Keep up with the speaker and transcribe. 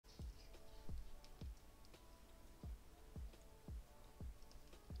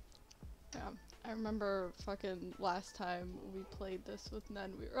I remember fucking last time we played this with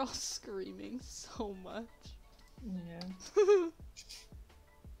Nen, we were all screaming so much. Yeah.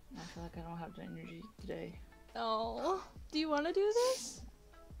 I feel like I don't have the energy today. Oh, do you want to do this?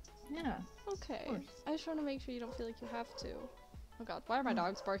 Yeah. Okay. Of course. I just want to make sure you don't feel like you have to. Oh god, why are my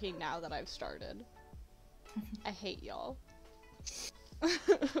dogs barking now that I've started? I hate y'all. I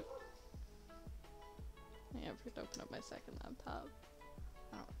have to open up my second laptop.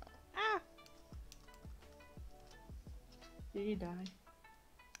 I don't know. Ah! Did he die?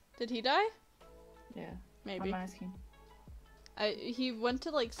 Did he die? Yeah. Maybe. I'm asking. He went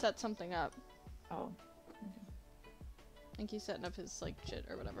to like set something up. Oh. I think he's setting up his like shit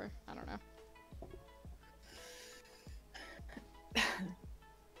or whatever. I don't know.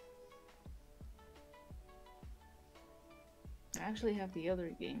 I actually have the other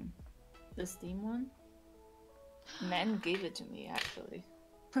game. The Steam one. Nan gave it to me actually.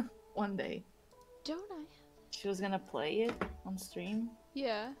 One day. Don't I? She was gonna play it on stream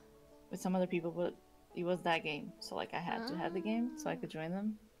Yeah. with some other people, but it was that game. So like I had to have the game so I could join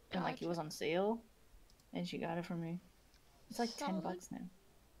them. And like it Gotcha. was on sale. And she got it for me. It's like Solid. $10 now.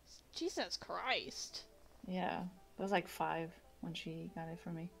 Jesus Christ. Yeah. It was like 5 when she got it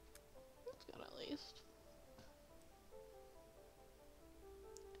for me. That's good at least.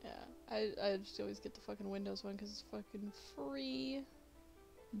 Yeah, I just always get the fucking Windows one because it's fucking free.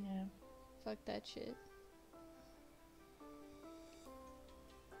 Yeah. Fuck that shit.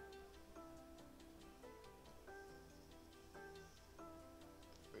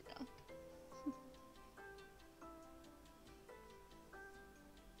 There we go.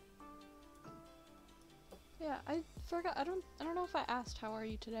 Yeah, I forgot. I don't know if I asked how are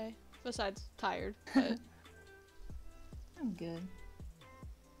you today. Besides tired, but I'm good.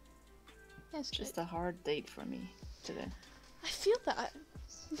 yes, Just a hard date for me today. I feel that.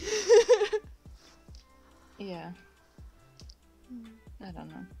 Yeah. I don't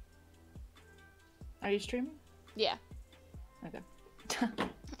know. Are you streaming? Yeah. Okay.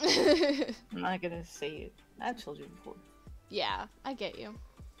 I'm not gonna say it. I've told you before. Yeah, I get you.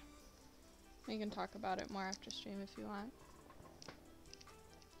 We can talk about it more after stream if you want.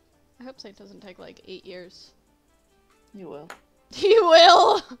 I hope Saint doesn't take like 8 years. You will. He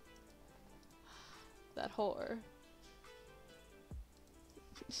will! That whore.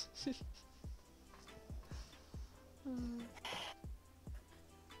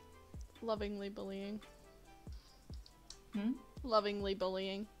 Lovingly bullying. Hmm? Lovingly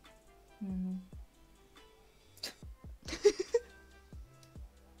bullying. Mm-hmm.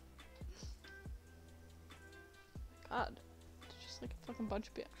 God. There's just like a fucking bunch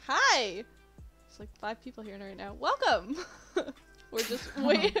of people. Hi! There's like 5 people here right now. Welcome! We're just we're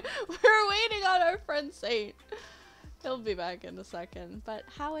waiting on our friend Saint. He'll be back in a second. But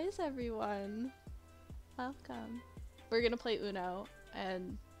how is everyone? Welcome. We're gonna play Uno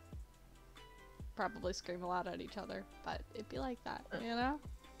and probably scream a lot at each other, but it'd be like that, you know?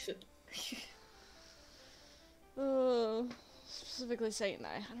 Specifically Saint and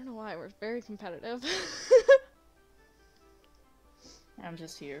I don't know why, we're very competitive. I'm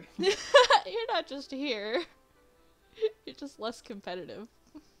just here. You're not just here. You're just less competitive.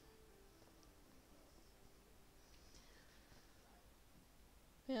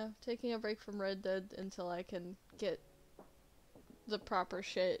 Yeah, taking a break from Red Dead until I can get the proper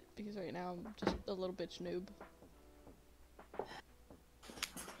shit, because right now I'm just a little bitch noob.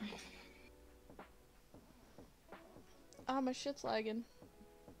 Ah, my shit's lagging.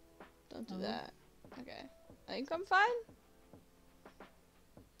 Don't do that. Okay. I think I'm fine.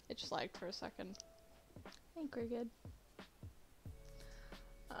 It just lagged for a second. I think we're good.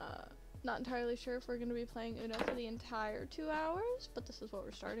 Not entirely sure if we're gonna be playing Uno for the entire 2 hours, but this is what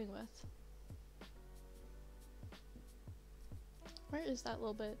we're starting with. Where is that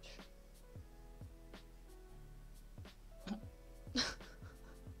little bitch?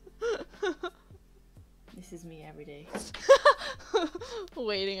 This is me every day.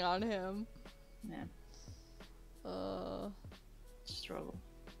 Waiting on him. Yeah. Struggle.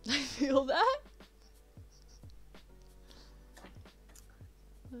 I feel that.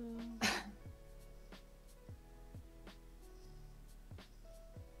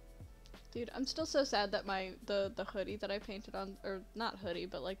 Dude, I'm still so sad that the hoodie that I painted on, or not hoodie,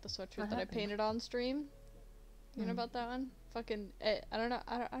 but like the sweatshirt that I painted on stream. You know about that one? Fucking, I don't know.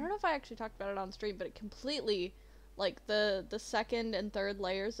 I don't know if I actually talked about it on stream, but it completely, like the second and third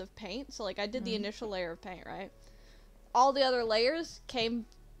layers of paint. So like I did the initial layer of paint, right? All the other layers came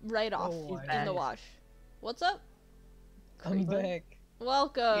right off in the wash. What's up? I'm back.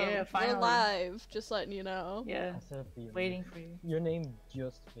 Welcome. Yeah, finally. We're live. Just letting you know. Yeah. I said for your Waiting for you. Your name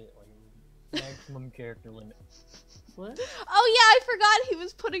just fit. Like, maximum character limit. What? Oh yeah, I forgot he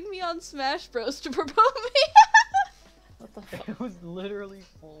was putting me on Smash Bros to promote me. What the fuck? It was literally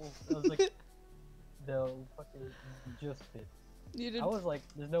full. I was like, the fucking just fit. You did. I was like,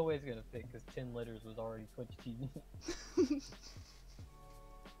 there's no way it's gonna fit because 10 letters was already Twitch TV.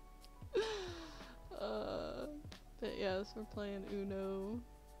 But yes, we're playing Uno.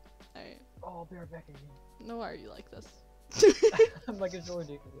 Alright. Oh, I'll be right back again. No, why are you like this? I'm like, it's so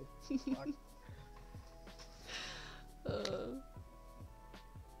ridiculous. Fuck.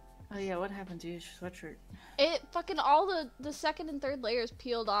 Oh yeah, what happened to your sweatshirt? It fucking all the second and third layers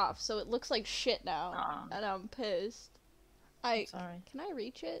peeled off, so it looks like shit now, Aw. and I'm pissed. Sorry. Can I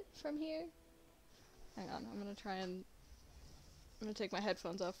reach it from here? Hang on, I'm gonna take my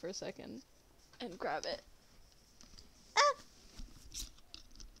headphones off for a second and grab it. Ah!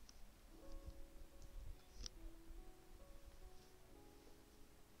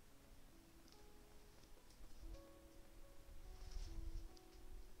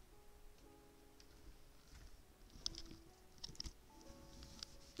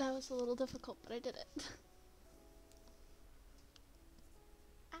 That was a little difficult, but I did it.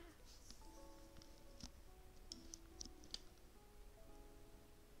 Ah.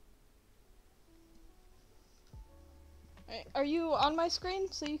 Alright, are you on my screen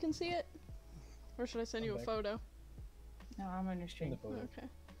so you can see it? Or should I send you a back. photo? No, I'm on your In stream. the photo. Okay.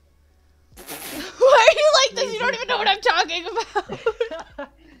 Why are you like this? You don't even know what I'm talking about!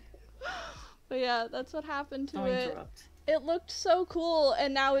 But yeah, that's what happened to Don't it. interrupt. It looked so cool,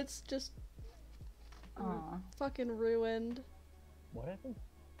 and now it's just Aw. fucking ruined. What happened?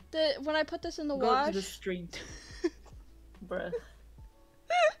 When I put this in the Go wash, to the stream. Bruh.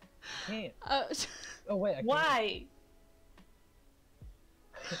 Can't. uh, Oh wait, I can't. Why?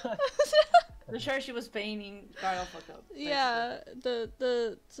 The shirt she was painting got all fucked up. basically. yeah,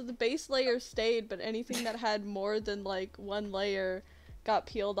 so the base layer stayed, but anything that had more than like one layer got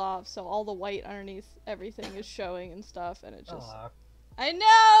peeled off, so all the white underneath everything is showing and stuff, and it just Aw, I know!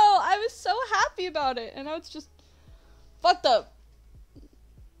 I was so happy about it, and now it's just fucked up.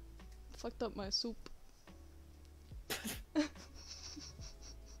 Fucked up my soup.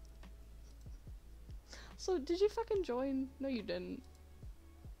 So, did you fucking join? No, you didn't.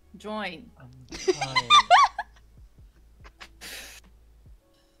 Join. I'm fine.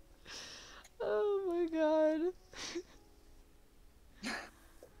 Oh my god.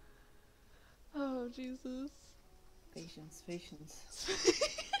 Oh, Jesus. Patience, patience.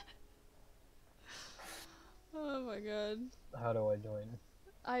 Oh my god. How do I join?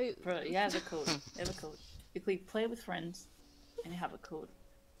 Bro, you have a code. You have a code. You click play with friends, and you have a code.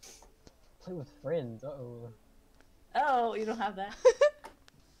 Play with friends. Uh-oh. Oh, you don't have that?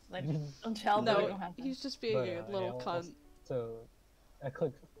 Like, don't tell me you No, don't have that. he's just being But, a little yeah, cunt. So, I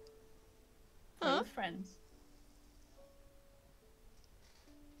clicked. Play Huh? with friends.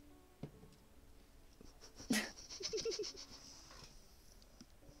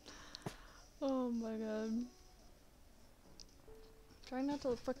 Oh my god. Try not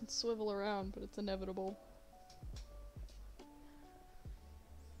to fucking swivel around, but it's inevitable.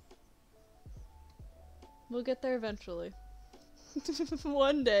 We'll get there eventually.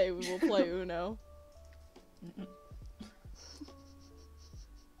 One day we will play Uno.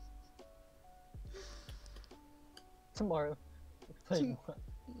 Tomorrow. Play Tom- one.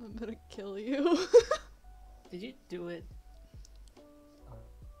 I'm gonna kill you. Did you do it?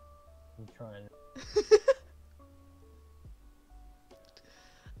 I'm trying.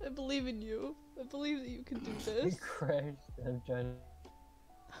 I believe in you. I believe that you can do It this. crashed. I'm trying.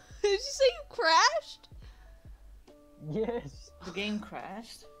 Did you say you crashed? Yes. The game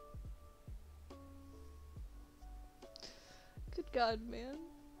crashed? Good god, man.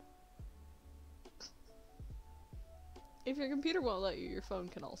 If your computer won't let you, your phone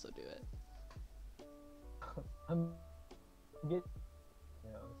can also do it. I'm get.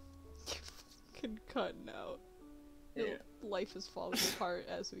 No. Can cut out. Yeah. Life is falling apart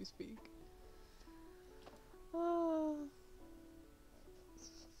as we speak. Ah.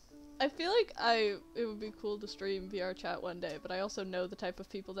 I feel like it would be cool to stream VR chat one day, but I also know the type of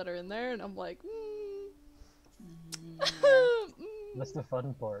people that are in there, and I'm like, That's the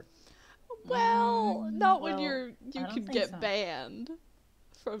fun part. well, not when well, you I don't could think get so. banned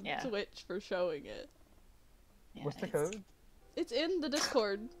from Yeah. Twitch for showing it. Yeah, What's the it's- code? It's in the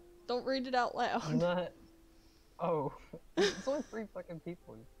Discord. Don't read it out I'm loud. not. Oh. It's only 3 fucking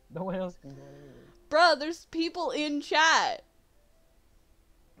people. No one else can join either. Bruh, there's people in chat.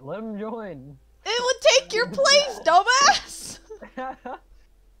 Let them join. It would take your place, dumbass!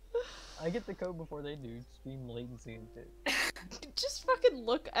 I get the code before they do. Stream latency and shit. Just fucking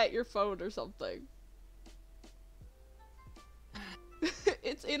look at your phone or something.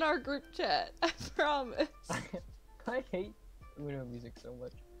 It's in our group chat, I promise. I hate Uno music so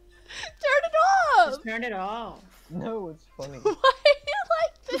much. Turn it off! Just turn it off. No, it's funny. Why are you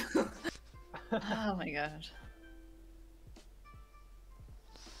like this? Oh my god.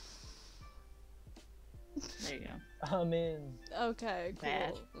 There you go. I'm in. Okay, cool.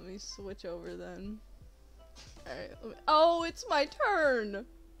 Bad. Let me switch over then. Alright. Oh, it's my turn!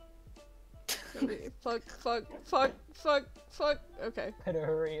 Fuck, fuck, fuck, fuck, fuck. Okay. Better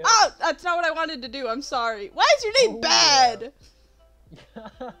hurry up. Oh! That's not what I wanted to do. I'm sorry. Why is your name Oh, Bad?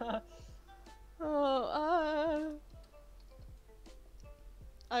 Yeah. Oh,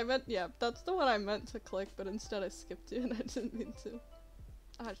 I meant, yeah, that's the one I meant to click, but instead I skipped it and I didn't mean to.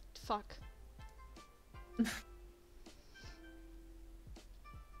 Ah, fuck.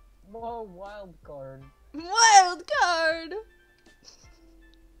 Whoa, wild card. Wild card!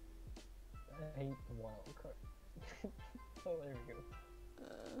 I hate the wild card. Oh, there we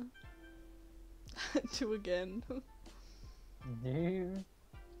go. Two again. Dude.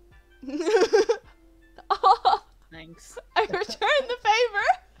 Oh, Thanks. I returned the favor!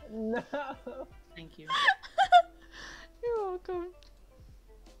 No. Thank you. You're welcome.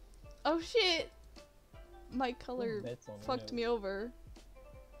 Oh shit! My color Bets on fucked Uno. me over.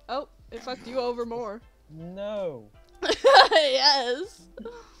 Oh, it fucked you over more. No. Yes!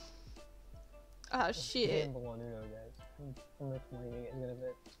 Ah shit. Gamble on Uno, guys. How much money you get gonna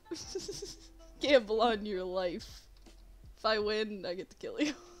bet? Gamble on your life. If I win, I get to kill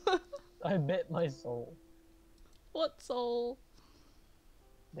you. I bet my soul. What soul?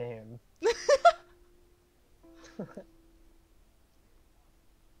 Damn.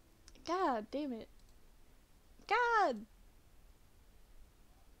 God damn it. God!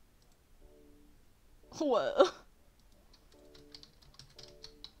 Whoa.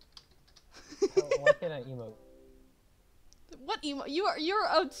 Why can't I emote? What emo? You're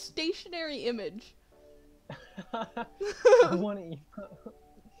a stationary image. I want to emote.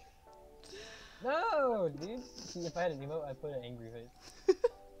 No, dude. See, if I had an emote, I'd put an angry face.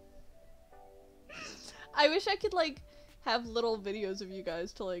 I wish I could like have little videos of you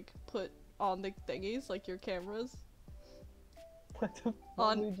guys to like put on the thingies, like your cameras, What the fuck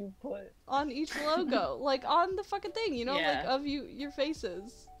On- would you put? on each logo, like on the fucking thing, you know, like Yeah. of your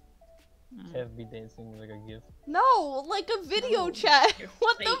faces. Mm. Kev be dancing like a gif. No, like a video No, chat. your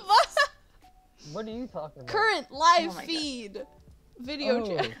What the face. fuck? What are you talking about? Current live Oh my God. feed video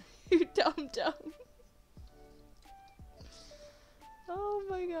Oh. chat. You dumb dumb. Oh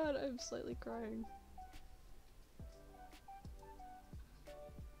my god, I'm slightly crying.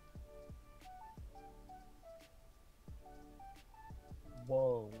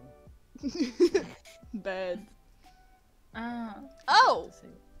 Whoa. Bad. Oh.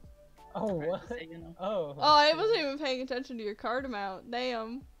 Oh, what? Oh. Oh, I wasn't even paying attention to your card amount.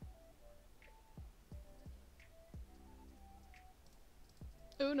 Damn.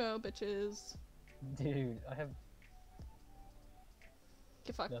 Uno, bitches. Dude, I have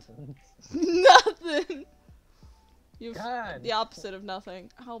Get fucked. nothing. Nothing! You've God. the opposite of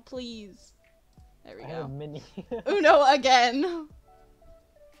nothing. Oh, please. There we I have go. many. Uno again!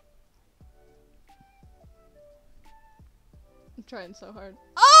 I'm trying so hard.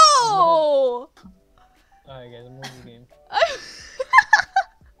 Oh! Alright, guys, I'm winning the game.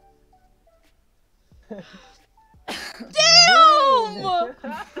 Damn!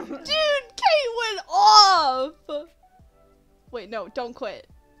 Dude, Kate went off! Wait, no, don't quit.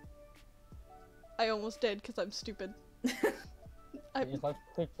 I almost did because I'm stupid. If I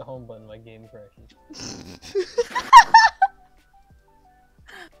click the home button, my game crashes.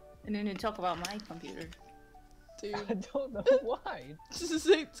 And then you talk about my computer. I Dude, don't know why.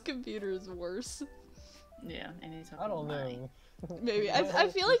 Zane's computer is worse. Yeah, and you talk I don't about mine. know. Maybe. I My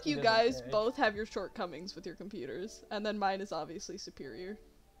feel like system you doesn't guys crash. both have your shortcomings with your computers, and then mine is obviously superior.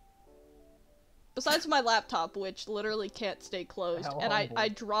 Besides my laptop, which literally can't stay closed, How and I humble.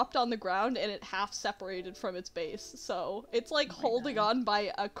 dropped on the ground and it half separated from its base, so it's like Oh my holding God. on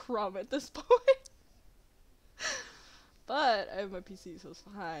by a crumb at this point. But I have my PC, so it's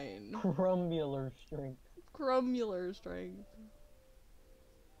fine. Crumbular strength. Crumular strength.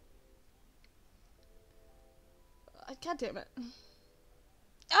 God damn it.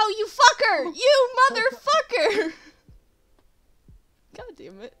 Oh, you fucker! You motherfucker! God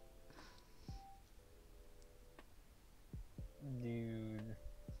damn it. Dude.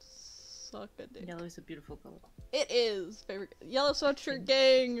 Suck a dick. Yellow is a beautiful color. It is. Favorite yellow sweatshirt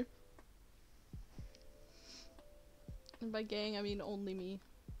gang. And by gang, I mean only me.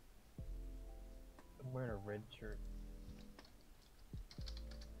 I'm wearing a red shirt.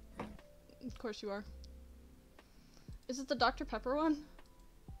 Of course you are. Is it the Dr. Pepper one?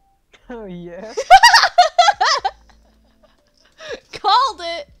 Oh yeah. Called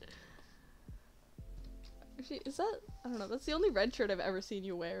it! Actually, is that... I don't know, that's the only red shirt I've ever seen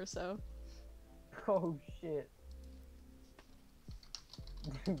you wear, so... Oh shit.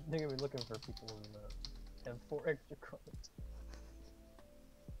 They're gonna be looking for people who have 4 extra cards.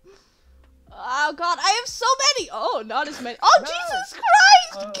 Oh god, I have so many! Oh, not as many. Oh, No! Jesus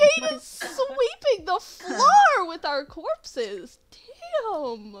Christ! Kate my is sweeping the floor with our corpses!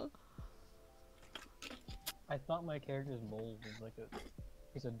 Damn! I thought my character's mold was like a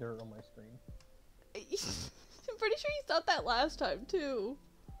piece of dirt on my screen. I'm pretty sure you thought that last time, too.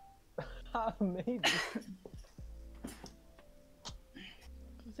 Maybe.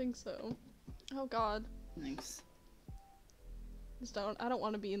 I think so. Oh god. Thanks. I don't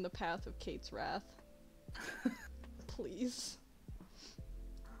want to be in the path of Kate's wrath. Please.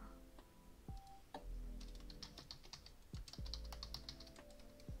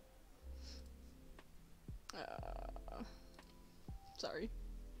 Sorry.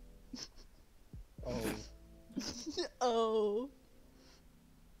 Oh. Oh.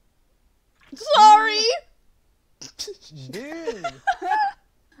 Sorry! Dude!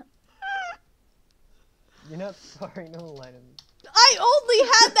 You're not sorry, no Lennon. I only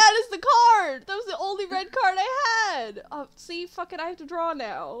had that as the card! That was the only red card I had! See? Fuck it, I have to draw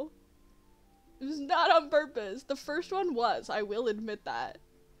now. It was not on purpose. The first one was, I will admit that.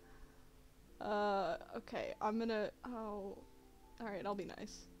 Okay, I'm gonna... Oh... Alright, I'll be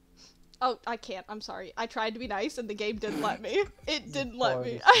nice. Oh, I can't, I'm sorry. I tried to be nice and the game didn't let me. It didn't let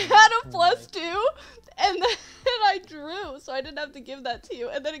me. I had a +2, and then I drew, so I didn't have to give that to you,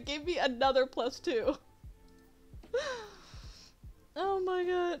 and then it gave me another +2. Oh my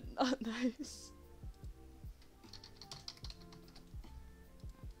god, not nice.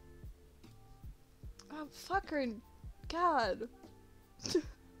 Oh, fucker, god.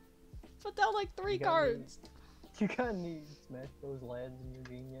 Put down like 3 cards. You got any Smash Bros. Lads in your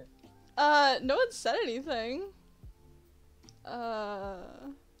game yet? No one said anything.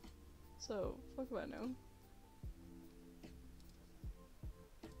 So, fuck if I know.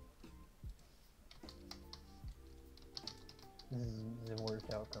 This is the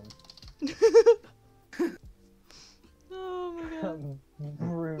worst outcome. Oh my god.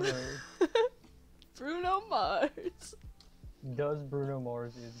 Bruno. Bruno Mars. Does Bruno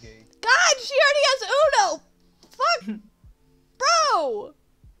Mars is gay? God, she already has Uno! Fuck! Bro!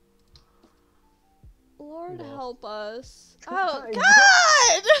 Lord Lost. help us. Oh, My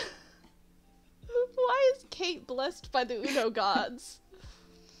God! Why is Kate blessed by the Uno gods?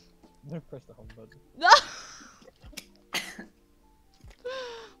 I'm gonna press the home button. No!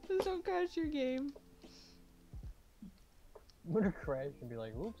 Please don't crash your game. I'm gonna crash and be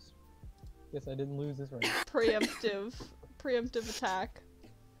like, oops. Guess I didn't lose this round. Preemptive. Preemptive attack.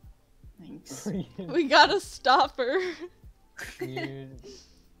 Thanks. We gotta stop her. Dude.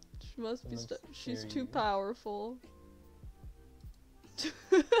 She must be Someone she's scare too you. powerful.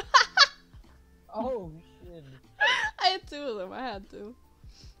 Oh shit. I had 2 of them, I had to.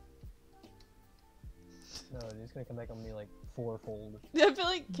 No, dude, it's gonna come back on me like 4-fold. I feel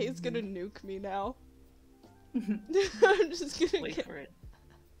like Kate's gonna nuke me now. I'm just gonna Wait get... for it.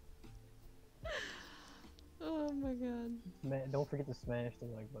 Oh my god. Man, don't forget to smash the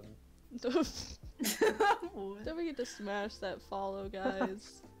like button. Don't forget to smash that follow,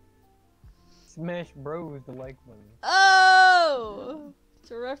 guys. Smash Bros the like button. Oh!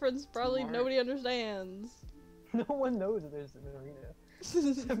 It's a reference probably Smart. nobody understands. No one knows that there's an arena.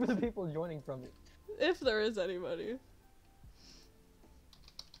 Except for the people joining from it. If there is anybody.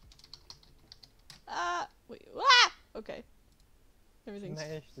 Ah! Wait, ah! Okay. Everything's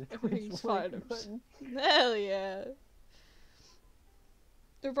Smash the everything's Twitch like fine. button. Hell yeah.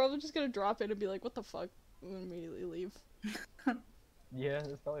 They're probably just gonna drop it and be like, what the fuck? And immediately leave. Yeah,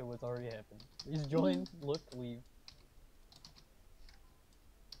 that's probably what's already happened. Just join, look, leave.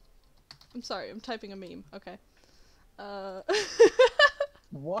 I'm sorry, I'm typing a meme. Okay.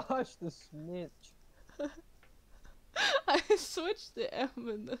 Watch the snitch. I switched the M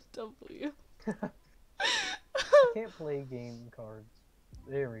and the W. Can't play game cards.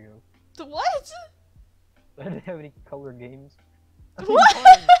 There we go. The what? I didn't have any color games. What?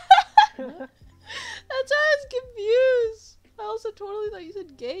 That's why I was confused. I also totally thought you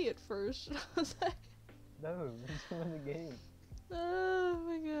said gay at first. I was like, No, it's in the game. oh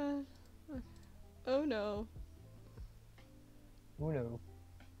my god. Oh no. Uno.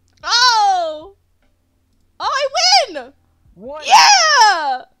 Oh! Oh, I win! What?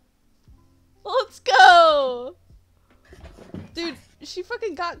 Yeah! Let's go! Dude, she she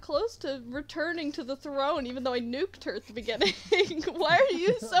fucking got close to returning to the throne even though I nuked her at the beginning. Why are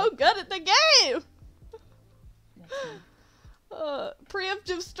you so good at the game?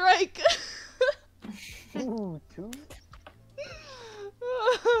 Preemptive strike. Ooh, 2?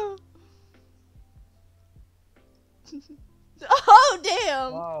 Oh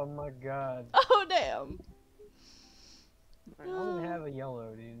damn! Oh my god. Oh damn! I don't even have a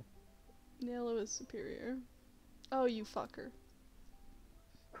yellow, dude. Yellow is superior. Oh, you fucker.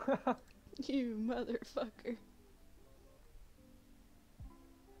 You motherfucker.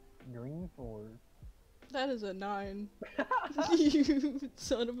 Green 4. That is a 9. You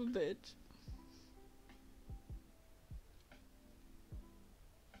son of a bitch.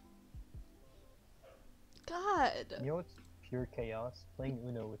 God. You know what's pure chaos? Playing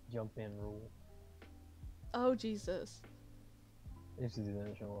Uno with jump in rule. Oh, Jesus. This is the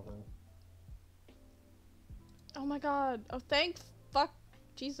initial thing. Oh my god. Oh, thank fuck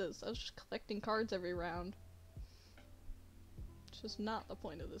Jesus. I was just collecting cards every round. It's just not the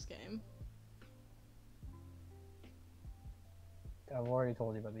point of this game. I've already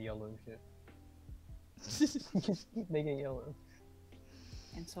told you about the yellow shit. You just keep making it yellow.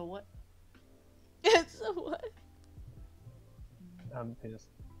 And so what? It's a what? I'm pissed.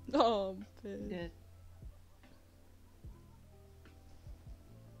 Oh, I'm pissed. Good.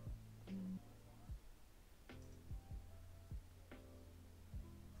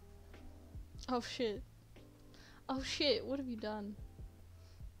 Oh shit. Oh shit, what have you done?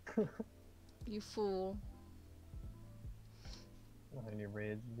 You fool. On your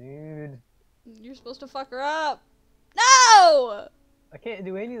red, dude. You're supposed to fuck her up. No! I can't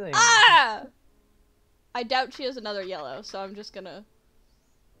do anything. Ah! I doubt she has another yellow, so I'm just gonna...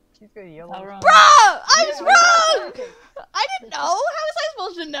 She's got a yellow. All wrong. Bruh! I was Yeah, wrong! okay. I didn't know! How was I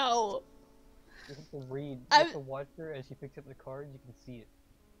supposed to know? You have to read. You I- have to watch her as she picks up the card. You can see it.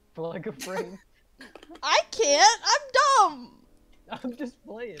 For like a frame. I can't! I'm dumb! I'm just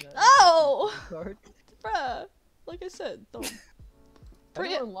playing. Oh! Card. Bruh. Like I said, dumb. I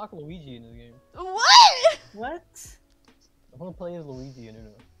want to unlock Luigi in this game. What? What? I want to play as Luigi in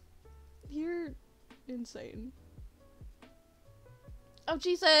Uno. You're insane. Oh,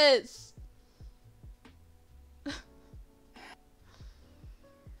 Jesus!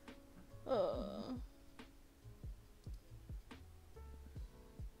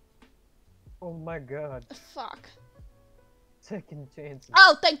 Oh my god. Fuck. Second chances.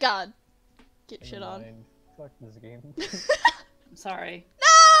 Oh, thank God! Get Never shit on. mind. Fuck this game. I'm sorry. No!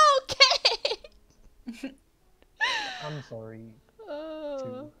 Okay! I'm sorry.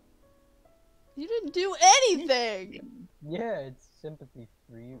 Too. You didn't do anything! Yeah, it's sympathy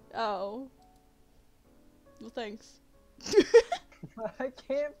for you. Oh. Well, thanks. I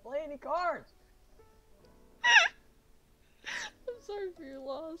can't play any cards! I'm sorry for your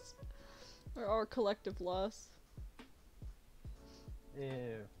loss. Or our collective loss.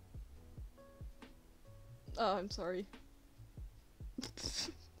 Ew. Oh, I'm sorry.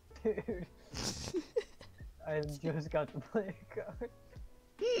 Dude. I just got to play a card.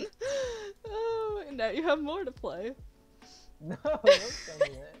 Oh, and now you have more to play. No, don't tell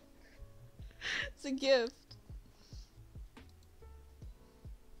me that. It's a gift.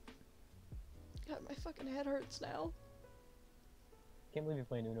 God, my fucking head hurts now. Can't believe you're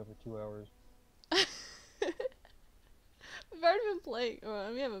playing Uno for 2 hours. We've already been playing.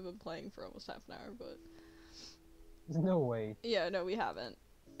 Well, we haven't been playing for almost half an hour, but There's no way. yeah, no, we haven't.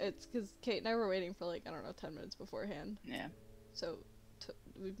 It's because Kate and I were waiting for like, I don't know, 10 minutes beforehand. Yeah. So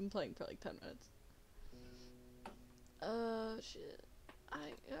we've been playing for like 10 minutes. Shit.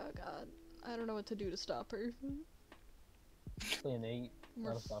 Oh god. I don't know what to do to stop her. Play an 8. We're,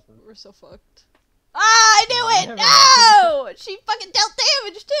 Not a stopper. we're so fucked. Ah, I knew it! No! She fucking dealt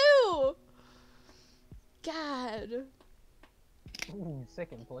damage too! God. Ooh,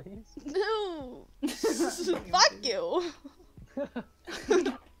 second place. No! Fuck you!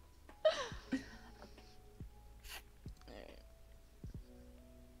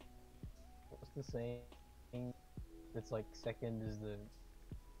 What's the saying? It's like second is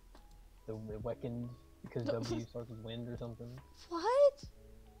the weakened because W starts with wind or something. What?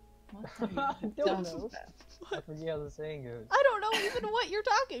 What are you I don't dumb know. about? I forget how the saying goes. I don't know even what you're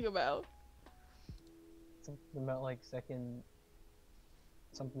talking about. Something about like second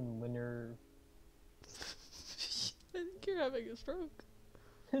something winner. I think you're having a stroke.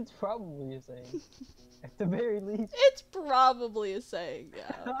 It's probably a saying. At the very least. It's probably a saying,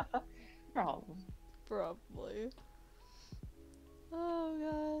 yeah. Problem. Probably. Oh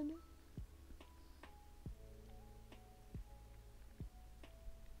god.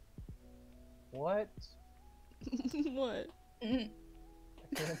 What? What? Mm.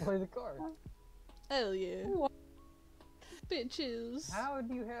 Can I play the card? Hell yeah. What? Bitches. How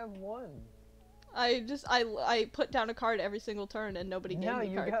do you have one? I put down a card every single turn and nobody gave No, me a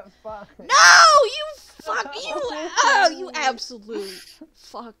you card. got 5. No, you fuck you! Oh, you absolute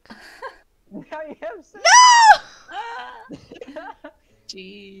fuck. Now you have 6. No!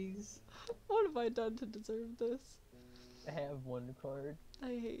 Jeez. What have I done to deserve this? I have 1 card. I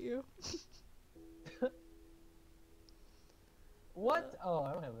hate you. What? Oh,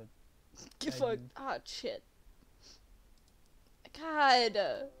 I don't have a. Give I fuck. do. Ah, shit. God.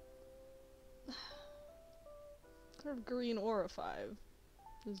 Kind of green or a 5.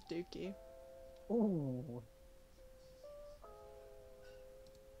 This is dookie. Ooh.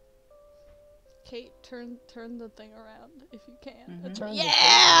 Kate, turn the thing around if you can. Mhm. That's Turn right. the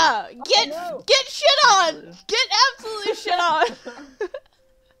Yeah! thing. Get Oh, no. get shit on! Blue. Get absolutely shit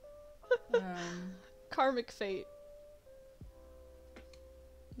on! Karmic fate.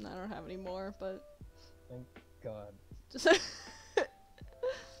 I don't have any more, but Thank God. just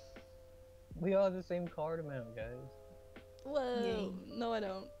We all have the same card amount, guys. whoa. Yay. No, I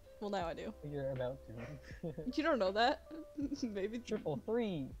don't. Well, now I do. You're about to. You don't know that. Maybe Triple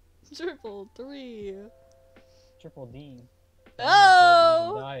 3. triple 3. Triple D.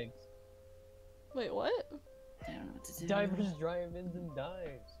 Oh! Dives. Wait, what? I don't know what to do. Divers, drive-ins, and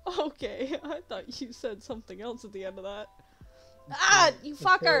dives. Okay, I thought you said something else at the end of that. Ah, you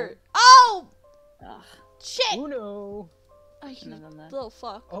fucker! Until Oh! Ugh, Shit! Uno. Oh, shouldn't you have done that. little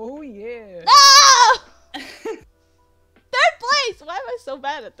fuck. Oh yeah. No! Third place! Why am I so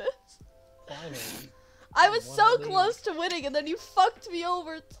bad at this? Finally. I was One so of these. close to winning and then you fucked me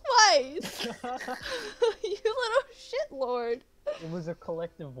over twice! You little shit lord. It was a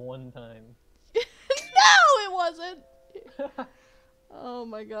collective one time. No, it wasn't! Oh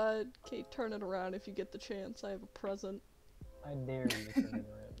my god. Kate, turn it around if you get the chance. I have a present. I dare you to turn it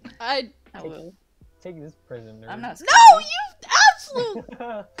around. I. I will. Take this prisoner. I'm not. No, you absolute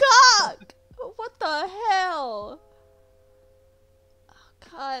cock! What the hell? Oh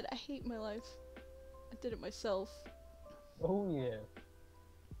god, I hate my life. I did it myself. Oh yeah.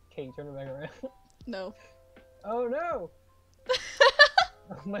 Kate, turn it back around. No. Oh no!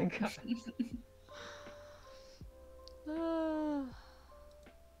 Oh my god.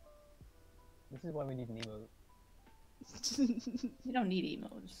 This is why we need an emote. You don't need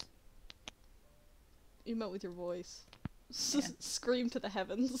emotes. Emote with your voice. Yeah. Scream to the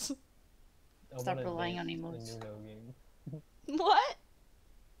heavens. I Stop wanna relying on dance emotes. in the Uno game. What?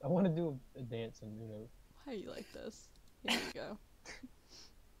 I want to do a dance in Uno. Why are you like this? Here you go.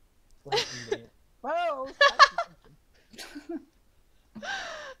 Flappy dance. Oh!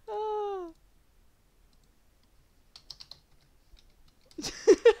 Oh.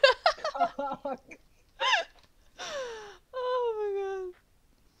 Fuck. Oh my god.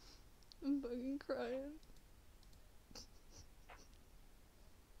 I'm fucking crying.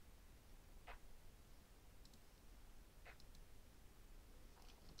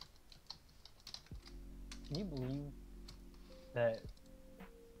 Can you believe that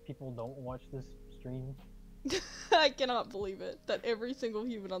people don't watch this stream? I cannot believe it that every single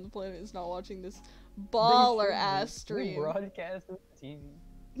human on the planet is not watching this baller ass stream. Broadcast on TV.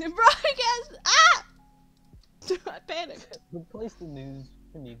 Broadcast. Ah! I panicked. Replace the news.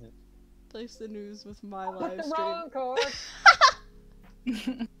 Who needs it? Place the news with my Put live the stream. wrong card.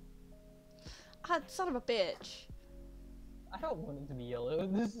 Ah, son of a bitch. I don't want it to be yellow.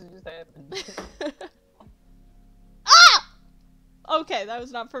 This is just happened. Ah! Okay, that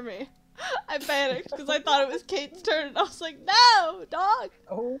was not for me. I panicked because I thought it was Kate's turn and I was like, no, dog!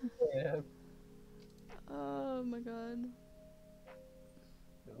 Oh yeah. Oh my god.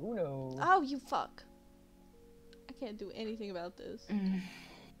 Uno. Oh, you fuck. I can't do anything about this.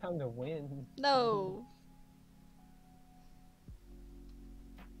 Time to win. No.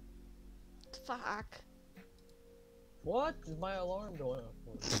 Fuck. What is my alarm going off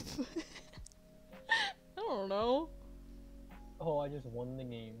for? I don't know. Oh, I just won the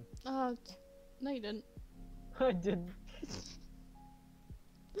game. No, you didn't. I didn't.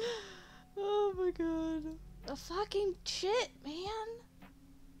 Oh my god. The fucking shit, man.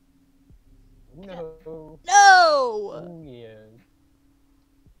 No. No! Oh yeah.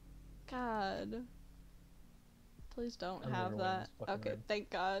 God. Please don't I'm have never winning that. this fucking Okay, round. thank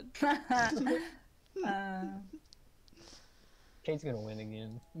God. Kate's gonna win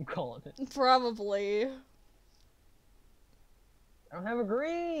again. I'm calling it. Probably. I don't have a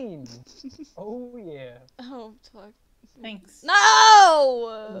green. Oh yeah. Oh, fuck. Thanks.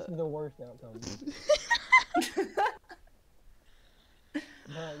 No! This is the worst outcome.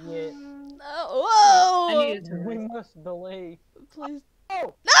 Not yet. No. Whoa! I need a We turret. must delay. Please. Oh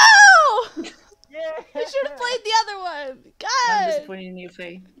No! No! Yeah! I should have played the other one. I'm God! disappointed in you,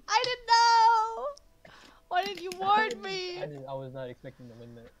 Faye. I didn't know! Why didn't you warn me? I was not expecting to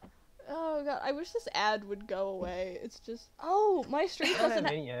win that. Oh god, I wish this ad would go away. It's just, oh, my stream I don't doesn't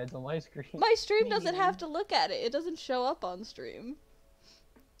have any ads on my screen. my stream Me doesn't neither. have to look at it. It doesn't show up on stream.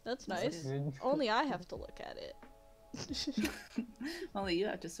 That's That's nice. Good. Only I have to look at it. Only you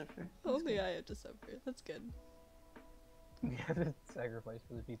have to suffer. That's Only good. I have to suffer. That's good. We have to sacrifice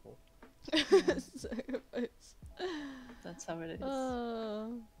for the people. Sacrifice. That's how it is.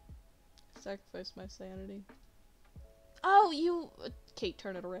 Sacrifice my sanity. Oh, you, Kate,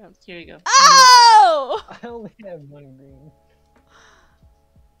 turn it around. Here you go. Oh! I only have one green.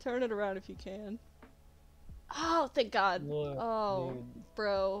 Turn it around if you can. Oh, thank God. Look, Oh, dude.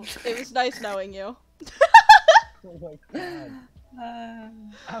 bro, it was nice knowing you. Oh my god. Uh,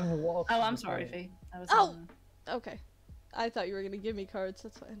 I've walked. oh, I'm this sorry, way. Faye. I was Oh! Okay. I thought you were gonna give me cards,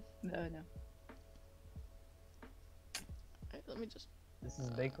 that's fine. No. Alright, let me just... This is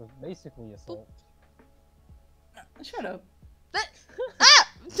basically assault. Shut up. Ah!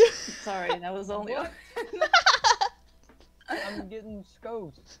 Sorry, that was only. What? I'm getting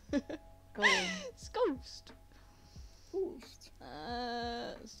scoped. Go. It's ghost. Oof.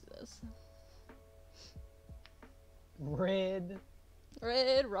 What's this? Red.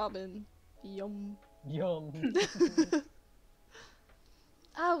 Red Robin. Yum. Yum.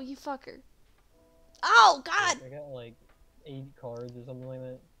 Oh, you fucker. Oh, God! I got like 8 cards or something like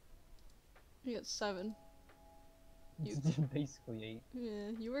that. You got 7. You- Basically 8. Yeah,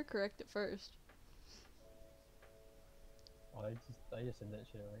 you were correct at first. Oh, I just said that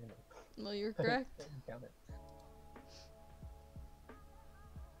shit at random. Well, you were correct. Count it.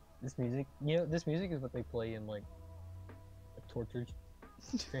 This music, this music is what they play in like a torture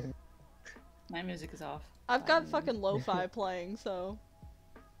stream. My music is off. I've got fucking lo-fi playing, so...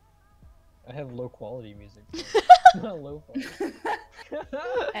 I have low quality music. Not lo-fi.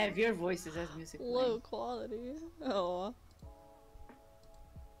 I have your voices as music. playing. Low quality. Oh.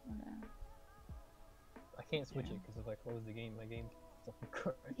 Yeah. I can't switch it because if I close the game, my game fucking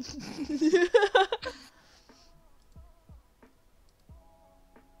crash.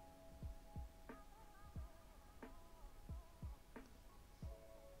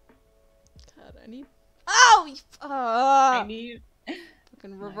 God, I need... Oh! I need.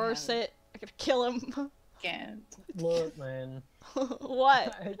 Fucking I reverse have it. I gotta kill him. Can't. Look, man.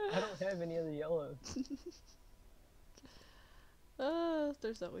 What? I don't have any other yellow.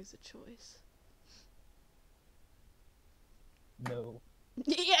 There's always a choice. No.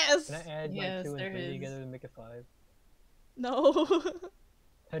 Yes! Can I add Yes, like 2 there and 3 is. together to make a 5? No.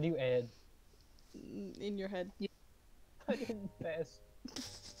 How do you add? In your head. I didn't pass.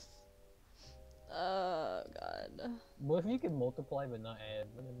 Oh, God. What if you could multiply but not add?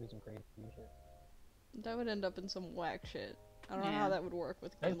 Wouldn't that be some crazy shit? That would end up in some whack shit. I don't know Yeah. how that would work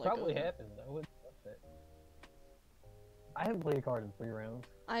with a That's game like probably Odin. happened. I wouldn't touch that. I haven't played a card in 3 rounds.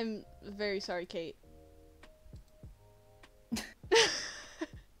 I'm very sorry, Kate.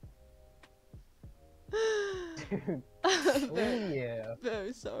 Dude. I'm Oh very, yeah.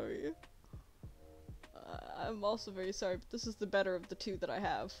 very sorry. I'm also very sorry, but this is the better of the 2 that I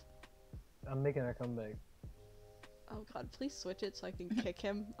have. I'm making a comeback. Oh god, please switch it so I can kick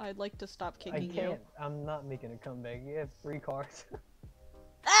him. I'd like to stop I kicking can't. you. I'm not making a comeback. You have 3 cards.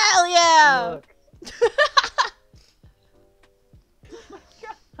 Hell yeah! Look.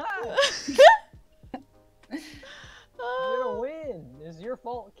 You're gonna win. It's your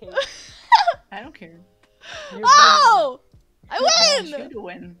fault, Kate. I don't care. You're Oh! I I want win! you to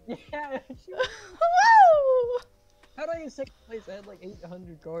win. Yeah. Woo! How did I get 2nd place? I had like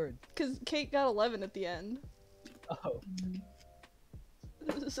 800 cards. Cause Kate got 11 at the end. Oh.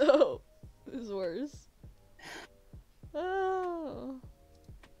 So, it's worse. Oh.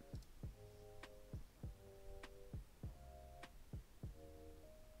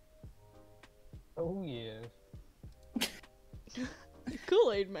 Oh yeah.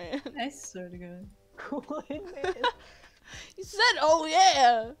 Kool-Aid man. I swear to God. Kool-Aid man. You said, oh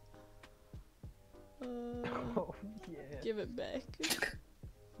yeah! Oh yeah. Give it back.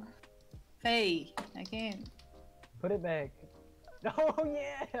 Faye, I can't. Put it back. Oh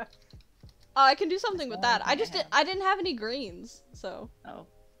yeah. Oh, I can do something with all that. I I just have. I didn't have any greens, so. Oh.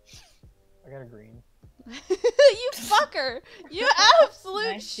 I got a green. You fucker! You absolute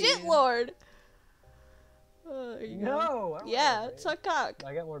Nice to you. shitlord! There you go. No. I don't have Yeah, a green. suck cock.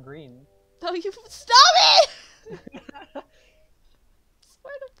 I got more green. Oh, you stop it!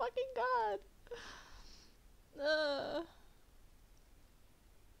 Swear to fucking God.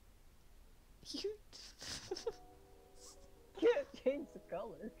 You. Get change the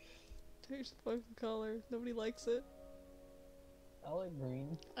color. Change the fucking color. Nobody likes it. I like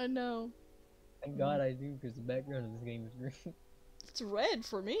green. I know. Thank God I do, because the background of this game is green. It's red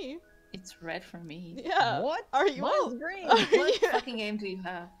for me. It's red for me. Yeah. What? Are you Mine's all? green. Are What you- fucking game do you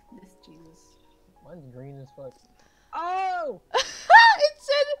have? This Jesus. Mine's green as fuck. Oh! It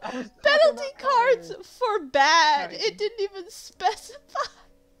I said was talking penalty about cards colors. for bad. Sorry. It didn't even specify.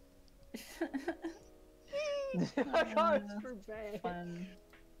 Cards for bad. Fun.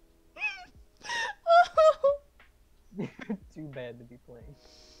 Too bad to be playing.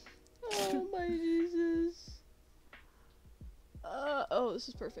 Oh my Jesus. Oh, this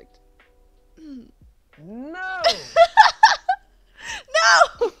is perfect. No! No!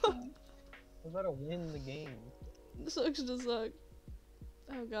 I gotta win the game. This looks just like.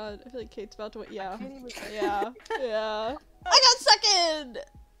 Oh god, I feel like Kate's about to win. Yeah. Can't even- Yeah. Yeah. I got second!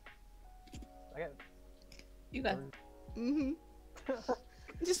 I got. You got. Mm-hmm.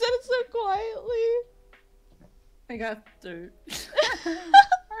 You said it so quietly. I got third.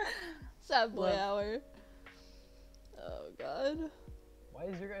 Sad boy Love. hour. Oh god. Why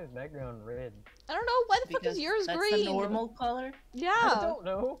is your guys' background red? I don't know, why the fuck Because is yours that's green? the normal color. I Yeah, don't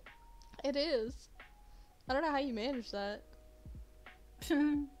know. it is. I don't know how you manage that. This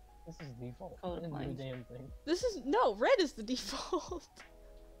is default. I didn't do a Colorblind. damn thing. This is no, red is the default.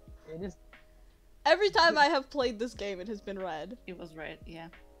 It is. Every time I have played this game, it has been red. It was red, yeah.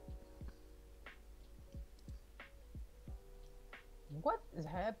 What is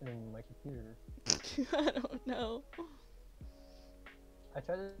happening in my computer? I don't know. I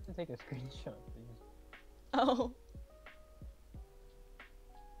tried to take a screenshot. But it just... Oh.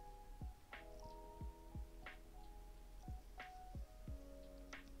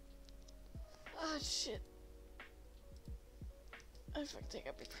 Oh shit. I fucking think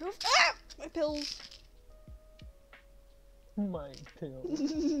I'd be proof. Ah! My pills. My pill.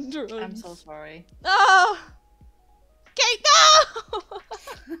 Drugs. I'm so sorry. No! Kate, no!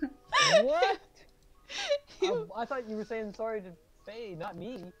 What? You- I thought you were saying sorry to Faye, not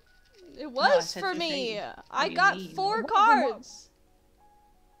me. it I was said for to me. Faye. I you got mean? 4 What? cards.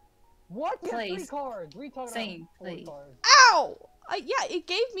 What? You have 3 Place. cards. We talking Same about 4 place. cards. Ow! Yeah, it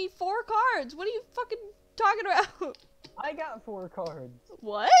gave me 4 cards. What are you fucking talking about? I got 4 cards.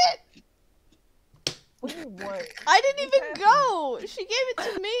 What? What do you want? I didn't What's even go. She gave it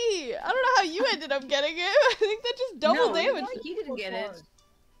to me. I don't know how you ended up getting it. I think that just double No, damage. He didn't get it.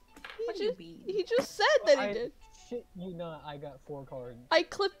 What do you mean? He just said that he I did. shit you not. I got 4 cards. I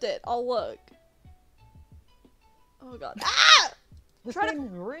clipped it. I'll look. Oh god. Ah! This Try to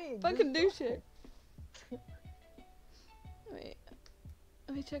game's rigged. Fucking do This- shit. Wait.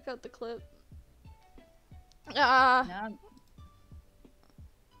 Let me check out the clip. Ah. Now,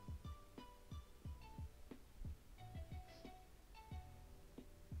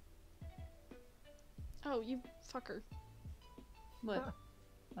 Oh, you fucker. what?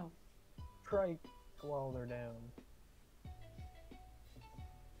 Strike while they're down.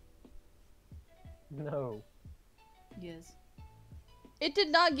 No. Yes. It did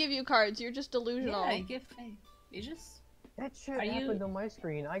not give you cards. You're just delusional. Yeah, you get faith. You just. That shit Are you- happened on my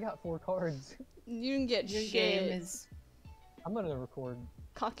screen. I got 4 cards. You didn't get Your shit. game is. I'm gonna record.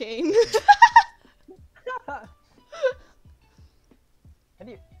 Cocaine. How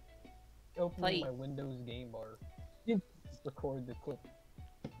do you open Play. my Windows game bar? Record the clip.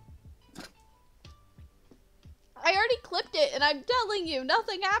 I already clipped it, and I'm telling you,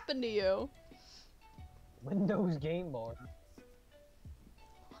 nothing happened to you. Windows game bar.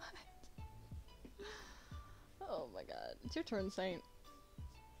 Oh my god. It's your turn, Saint.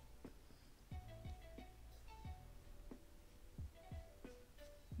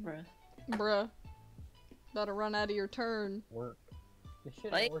 Bruh. Bruh. About to run out of your turn. Work. This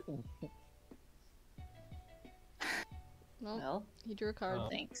shit Play. ain't working. Well, Well, he drew a card. Oh.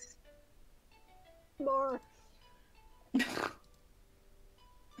 thanks. Bar.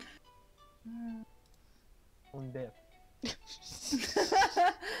 On death.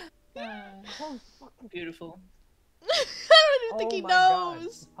 Oh, fucking. Beautiful. I don't even think Oh he my God.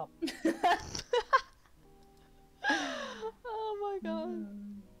 knows. Pop- Oh my god.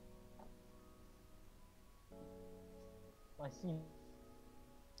 I see.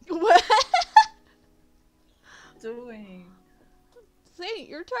 What? Doing. Saint,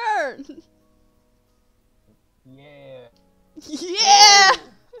 your turn. Yeah. Yeah.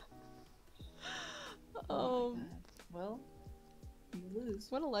 Oh my God. Well, you lose.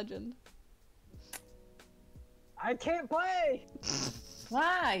 What a legend. I can't play.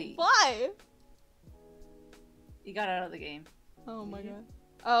 Why? Why? You got out of the game. Oh my Did you? god.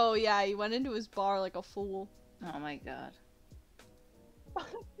 Oh yeah, he went into his bar like a fool. Oh my God.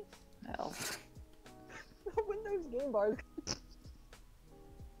 Hell. Windows game bars. It's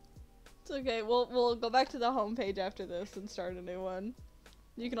okay. We'll go back to the homepage after this and start a new one.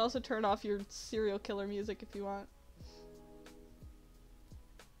 You can also turn off your serial killer music if you want.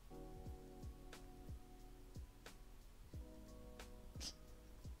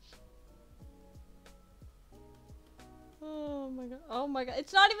 Oh my god. Oh my god.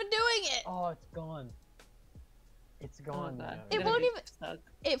 It's not even doing it! Oh, it's gone. It's gone now. It won't even-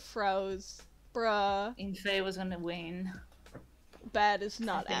 It froze. Bruh. Infe was gonna win. Bad is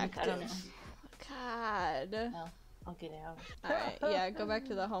not I think, I don't active. God. No, I'll get out. Alright, yeah, go back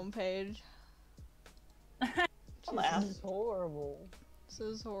to the homepage. This is horrible. This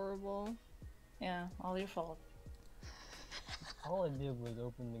is horrible. Yeah, all your fault. All I did was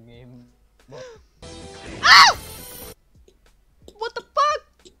open the game. Ow! What the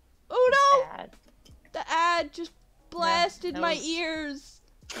fuck? Oh no! Sad. The ad just blasted that my was- ears.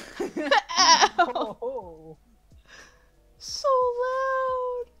 Ow! Oh, So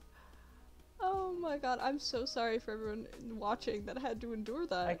loud. Oh my god, I'm so sorry for everyone watching that had to endure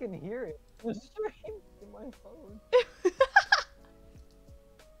that. I can hear it. The stream in my phone.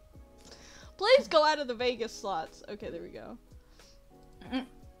 Please go out of the Vegas slots. Okay, there we go.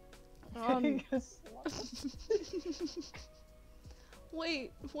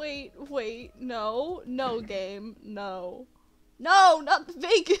 Wait, no, game, no. No, not the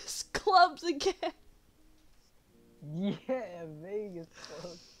Vegas clubs again. Yeah, Vegas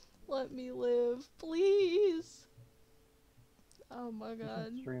Club. Let me live, please. Oh my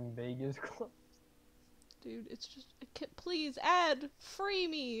god. Stream Vegas Club. Dude, it's just, please, ad, free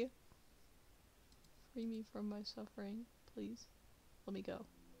me. Free me from my suffering, please. Let me go.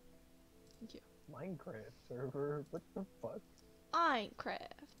 Thank you. Minecraft server. What the fuck? Minecraft.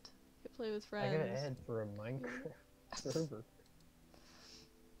 You can play with friends. I got an ad for a Minecraft server.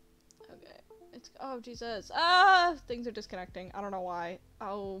 Okay. It's, oh Jesus. Ah! Things are disconnecting. I don't know why.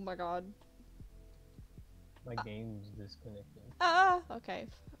 Oh my god. My game's disconnecting. Ah! Okay.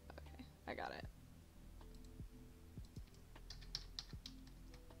 Okay. I got it.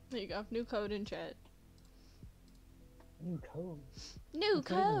 There you go. New code in chat. New code. New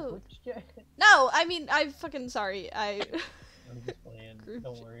code! Twitch chat. No! I mean, I'm fucking sorry. I'm just playing. Group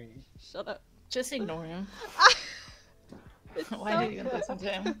Don't chat. worry. Shut up. Just ignore him. It's Why so did you listen to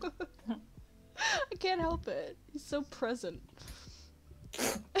him? I can't help it. He's so present.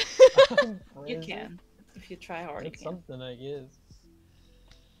 You can. If you try hard, you It's can. something, I guess.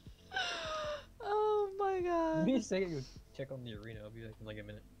 Oh my Give god. me a second to check on the arena. I'll be back in like a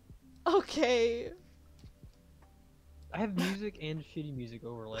minute. Okay. I have music and shitty music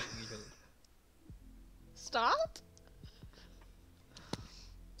overlapping each other. Stop?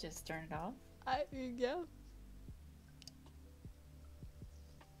 Just turn it off. Yeah.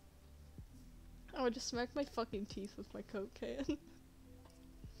 I would just smack my fucking teeth with my Coke can.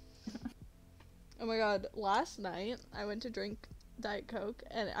 Oh my god, last night I went to drink Diet Coke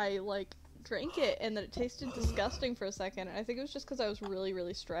and I like drank it and then it tasted disgusting for a second. And I think it was just because I was really,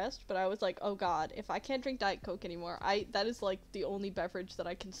 really stressed, but I was like, oh god, if I can't drink Diet Coke anymore, that is like the only beverage that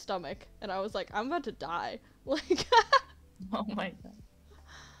I can stomach. And I was like, I'm about to die. Like, Oh my god.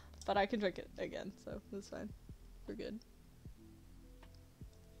 but I can drink it again, so it's fine. We're good.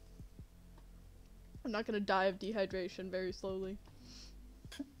 I'm not gonna die of dehydration very slowly.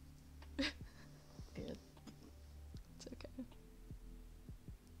 Good. It's okay.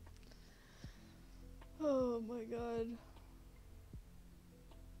 Oh my god.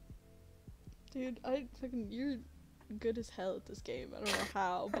 Dude, you're good as hell at this game. I don't know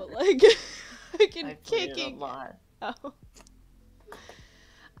how, but like, I can I played it a kicking. lot. Oh.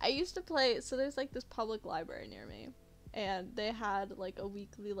 I used to play, so there's like this public library near me, and they had like a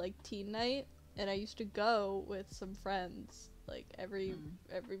weekly like teen night, and I used to go with some friends like every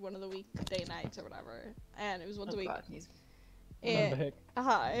one of the weekday nights or whatever, and it was once a week. God, he's... I'm And back.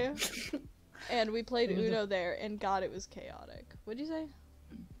 hi, and we played It was the- Uno there, and God, it was chaotic. What'd you say?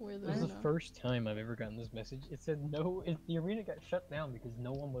 Where the This is the Uno? first time I've ever gotten this message. It said the arena got shut down because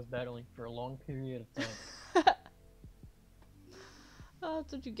no one was battling for a long period of time. Oh,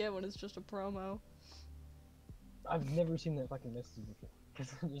 that's what you get when it's just a promo. I've never seen that fucking message before.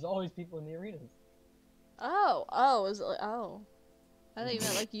 Because there's always people in the arenas. Oh, is it like, oh. I thought you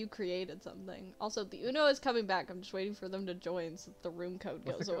meant like you created something. Also, the Uno is coming back. I'm just waiting for them to join so that the room code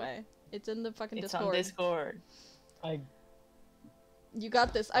What's goes the code? away. It's in the fucking It's Discord. on Discord. You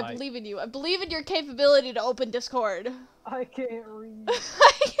got this. I I- believe in you. I believe in your capability to open Discord. I can't read.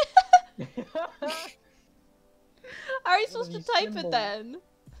 How are you What supposed are to these type it symbols? then?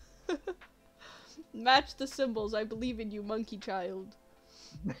 Match the symbols. I believe in you, monkey child.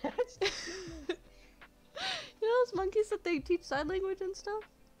 You know those monkeys that they teach sign language and stuff?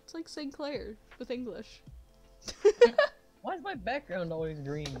 It's like St. Clair with English. Why is my background always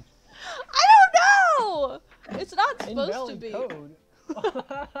green? I don't know! It's not supposed to Invalid be. code.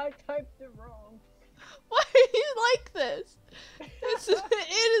 I typed it wrong. Why are you like this? It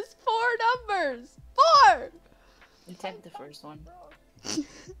is 4 numbers! 4! You typed the first one.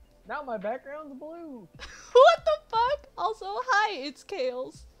 Now my background's blue. What the fuck? Also, hi, it's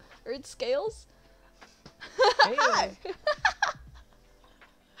Kales. Or it's Scales? Hi!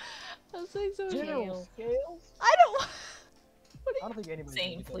 I was saying so General scales? I don't. What I are you, don't think anybody Same,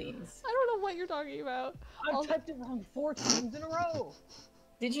 can get that. please. I don't know what you're talking about. I've typed it wrong 4 times in a row.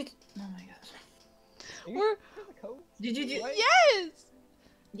 Did you? Oh my gosh. Are you We're- sure the code? Did you do? Right? Yes!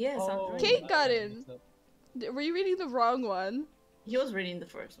 Yes, Oh, I'm Kate right. got I in. mixed up. Were you reading the wrong one? He was reading the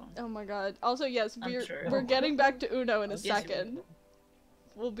first one. Oh my god. Also, yes, I'm we're sure. we're getting back to Uno in a Yes, you second.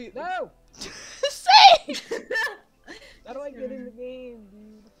 We'll be No! Say! How do I get in the game,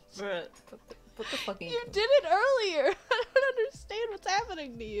 dude? Bruh, put the fucking. You did it earlier. I don't understand what's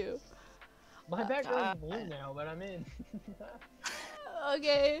happening to you. My background's blue now, but I'm in.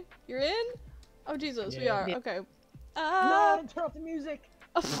 Okay, you're in? Oh Jesus, we Yeah. are. Yeah. Okay. No, turn off the music!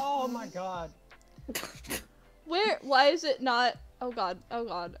 Oh my god. Where? Why is it not? Oh god. Oh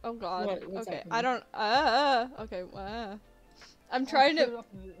god. Oh god. What's Okay. happening? I don't. Okay. I'm Oh, trying turn to. it off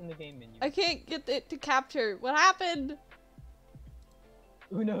in the game menu. I can't get it to capture. What happened?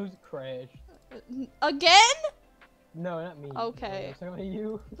 Uno's crashed. Again? No, not me. Okay. Some of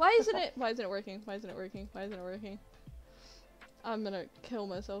you. Why isn't it? Why isn't it working? Why isn't it working? Why isn't it working? I'm gonna kill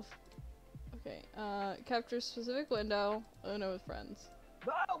myself. Okay. Capture specific window. Uno with friends.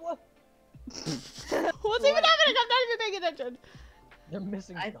 Ah, what? What's even What? happening? I'm not even paying attention. They're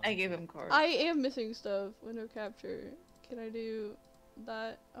missing I stuff. gave him cards. I am missing stuff. Window capture. Can I do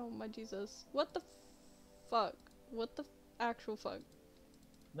that? Oh my Jesus. What the fuck? What the actual fuck?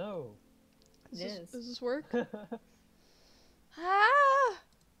 No. Does this work? Ah!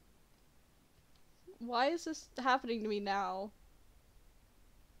 Why is this happening to me now?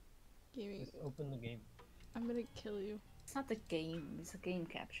 Gaming. Just open the game. I'm gonna kill you. It's not the game. It's a game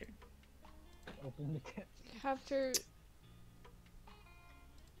capture. Open the game. Capture.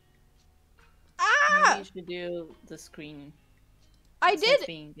 Maybe Ah! you should do the screen. I instead of did.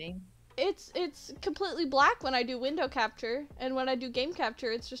 being game. It's completely black when I do window capture, and when I do game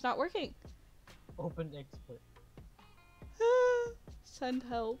capture, it's just not working. Open XSplit. Send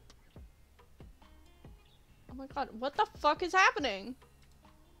help. Oh my god, what the fuck is happening?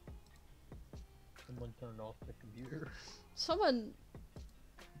 Someone turned off the computer. Someone.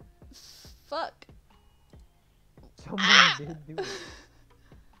 Fuck. Someone Ah! did do it.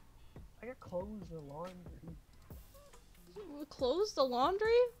 I got clothes in the laundry. Close the laundry?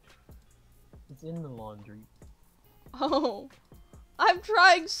 It's in the laundry. Oh. I'm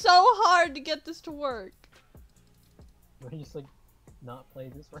trying so hard to get this to work. Why you just like not play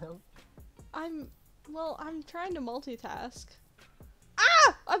this round? I'm trying to multitask.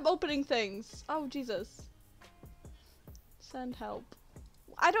 Ah! I'm opening things. Oh, Jesus. Send help.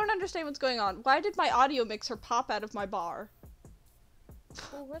 I don't understand what's going on. Why did my audio mixer pop out of my bar?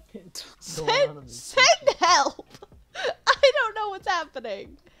 Oh, what? Send help! I don't know what's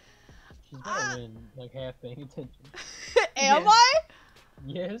happening. She's gotta win, like half paying attention. Am Yeah. I?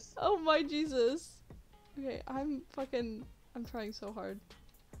 Yes. Oh my Jesus. Okay, I'm trying so hard.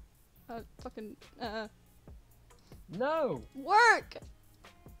 No. Work!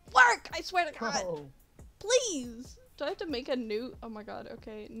 Work! I swear to God! No. Please! Do I have to make a new- oh my god,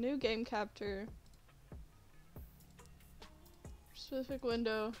 okay. New game capture. Specific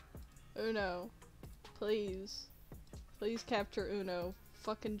window. Uno. Please. Please capture Uno.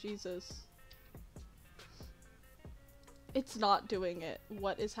 Fucking Jesus. It's not doing it.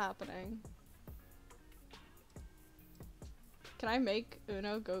 What is happening? Can I make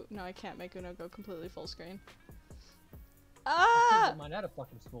Uno go- no, I can't make Uno go completely full screen. Ah! Mine out of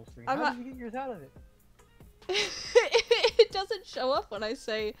fucking full screen. I'm How not- did you get yours out of it? It doesn't show up when I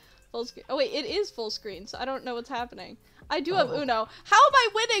say full screen. Oh wait, it is full screen, so I don't know what's happening. I do have Oh. Uno. How am I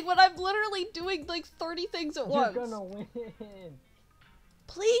winning when I'm literally doing like 30 things at once? You're gonna win.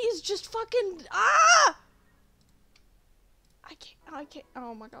 Please, just fucking ah! I can't.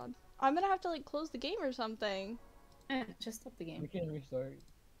 Oh my god. I'm gonna have to like close the game or something. Yeah, just stop the We game. can restart.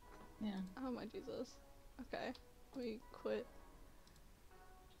 Yeah. Oh my Jesus. Okay, let me quit.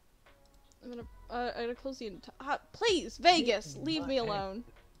 I'm gonna. I gotta close the entire. Please, Vegas, Get leave my me ass. alone.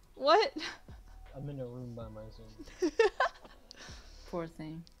 What? I'm in a room by myself. Poor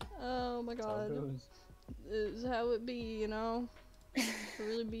thing. Oh my That's how it god. goes. Is how it be, you know?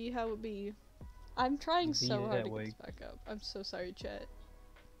 really be how it be. I'm trying Be so hard that to way. get this back up. I'm so sorry, chat.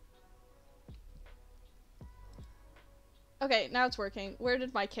 Okay, now it's working. Where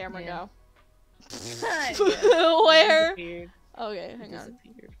did my camera Yeah. go? Where? Disappeared. Okay, hang on.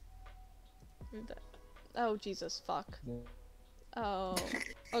 Disappeared. Where'd that- Oh, Jesus, fuck. Yeah. Oh.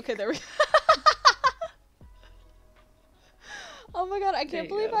 Okay, there we go. Oh my god, I There can't you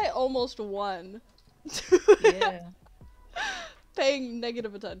believe go. I almost won. Yeah. Paying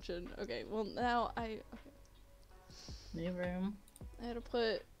negative attention. Okay, well now okay. New room. I had to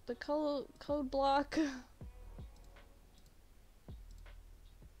put the code block.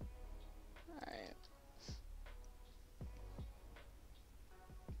 Alright.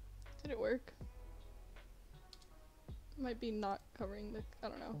 Did it work? Might be not covering the. I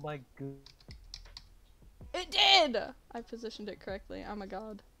don't know. Oh my god. It did! I positioned it correctly. Oh my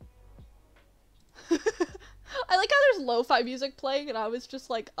god. I like how there's lo-fi music playing and I was just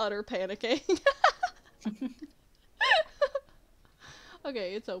like utter panicking.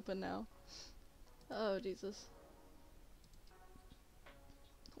 Okay, it's open now. Oh, Jesus.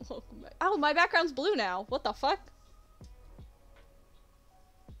 Welcome back. Oh, my background's blue now. What the fuck?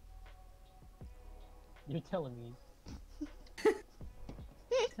 You're telling me.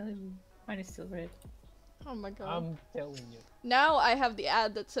 Telling you. Mine is still red. Oh my god. I'm telling you. Now I have the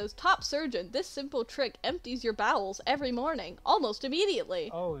ad that says, Top Surgeon, this simple trick empties your bowels every morning, almost immediately.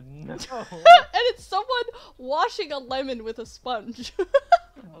 Oh no. And it's someone washing a lemon with a sponge.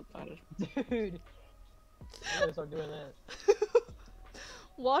 Oh god. Dude. I gotta start doing that.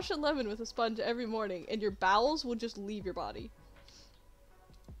 Wash a lemon with a sponge every morning, and your bowels will just leave your body.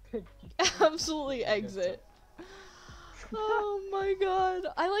 Absolutely exit. Oh my god.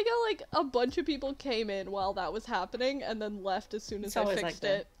 I like how like a bunch of people came in while that was happening and then left as soon as It's I always fixed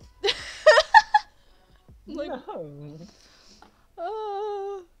like it. Like, No.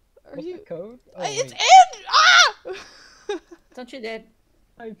 are What's you? the code? Oh, It's wait. in! Ah! Don't you dare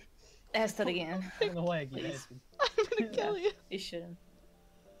I ask that again. don't know why I keep Please. asking. I'm gonna kill you. You shouldn't.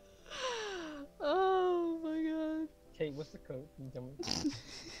 Oh my god. Kate, what's the code? Can you tell me?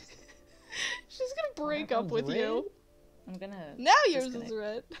 She's gonna break That up with one's you. I'm gonna. Now yours is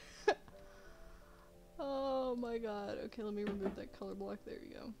disconnect. red. Oh my god. Okay, let me remove that color block. There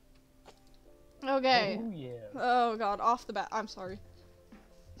we go. Okay. Oh yeah. Oh god, off the bat. I'm sorry.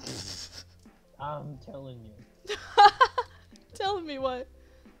 I'm telling you. Tell me what.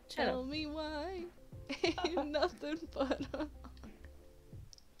 Shut Tell up. me why. Ain't nothing but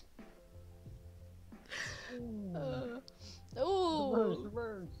Reverse, Ooh.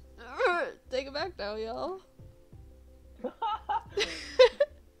 reverse. Take it back now, y'all.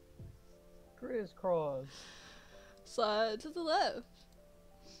 Crisscross. Slide to the left.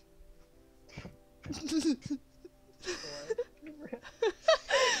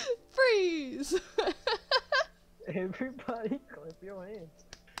 Freeze! Everybody clap your hands.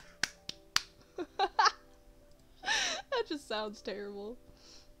 That just sounds terrible.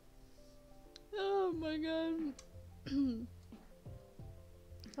 Oh my god.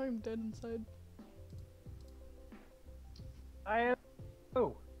 I'm dead inside. I am.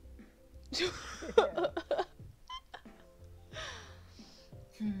 Oh.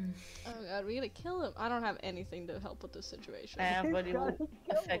 Hmm. Oh god, we gotta kill him. I don't have anything to help with this situation. But it will Gotta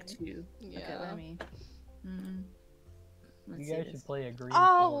kill affect him. you. Yeah. Okay, let me. Let's You see guys this. should play a green.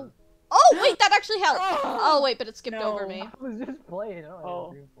 Oh. Fort. Oh wait, that actually helped. Oh, Oh wait, but it skipped over no. me. I was just playing. I don't have Oh.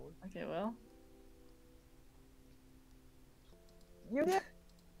 a green fort. Okay, well. You did.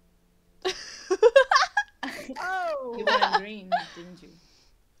 You Oh. wanted green, didn't you?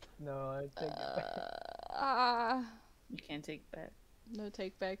 No, I think. You can't take that. No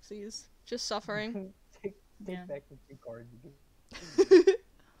take backsies. Just suffering. take Yeah. back the 2 cards you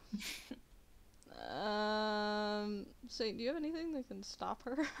So do you have anything that can stop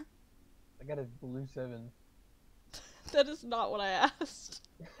her? I got a blue 7. That is not what I asked.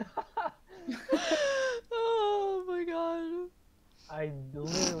 Oh my god. I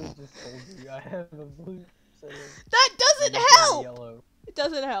literally just told you I have a blue 7. That doesn't and it's help! Yellow. It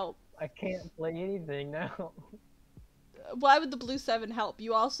doesn't help. I can't play anything now. Why would the blue 7 help?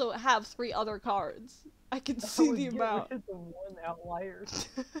 You also have 3 other cards. I can see would the get amount. rid of the one outlier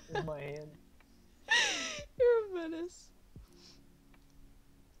in my hand. You're a menace.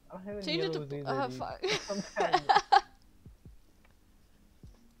 I don't have any Change it yellows to either, dude. fuck. I'm telling you.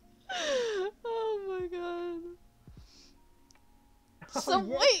 Oh my god. Oh, So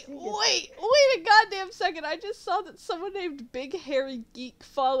yes, wait he a goddamn second. I just saw that someone named Big Hairy Geek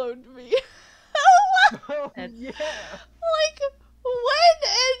followed me. What? Oh, That's- yeah. Like when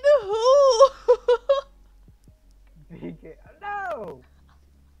and who? Big. No.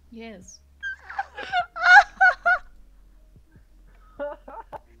 Yes.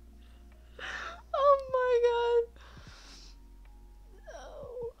 Oh my god. No.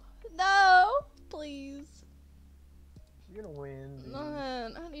 No. Please. You're gonna win. Dude.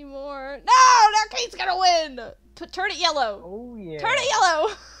 Not anymore. No! Now Kate's gonna win! Turn it yellow. Oh yeah. Turn it yellow.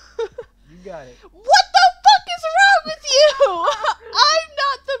 You got it. What the fuck is wrong with you? I'm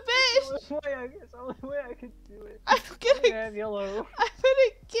not the bitch. It's the only way I can do it. I'm You gonna have yellow. I'm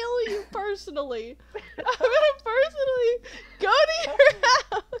gonna kill you personally. I'm gonna personally go to your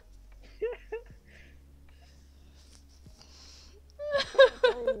house.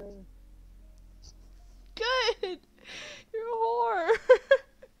 Good. You're a whore.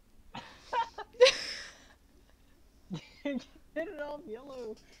 Get it off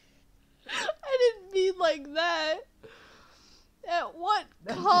yellow. I didn't mean like that. At what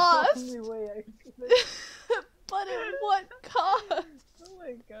That's cost? the only way I can do it. But at what cost? Oh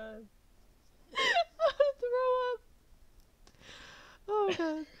my god. I'm gonna throw up. Oh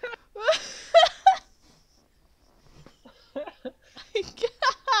god.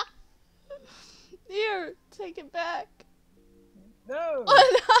 Here, take it back. No.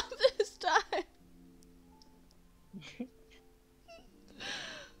 Oh, not this time.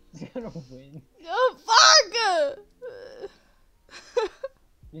 You're gonna win. Oh, fuck!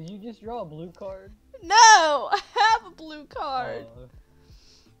 Did you just draw a blue card? No, I have a blue card.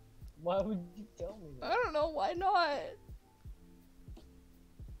 Why would you tell me I that? don't know, why not?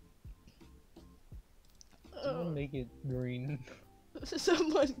 Someone make it green.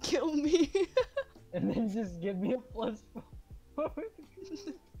 Someone kill me. And then just give me a +4.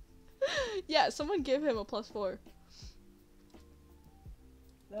 Yeah, someone give him a +4.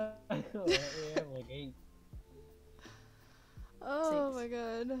 No, we have like 8. Oh 6. my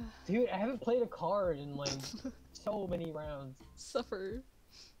god. Dude, I haven't played a card in like so many rounds. Suffer.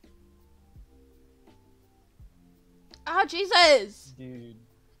 Oh, Jesus! Dude.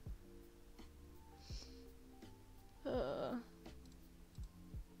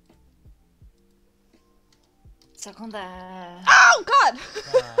 Secunda. Oh, God!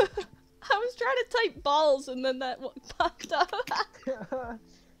 God. I was trying to type balls and then that one popped up.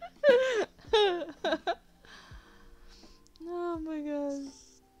 Oh my god.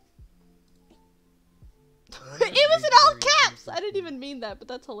 It was in all caps! I didn't even mean that, but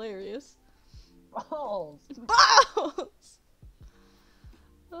that's hilarious. Balls! Balls!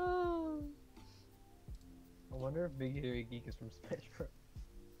 Oh. I wonder if Big Hairy Geek is from Smash Bros.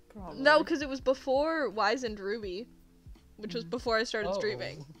 Probably. No, because it was before Wise and Ruby, which was before I started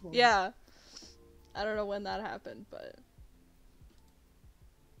streaming. Yeah. I don't know when that happened, but...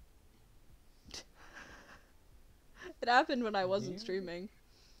 It happened when I wasn't streaming.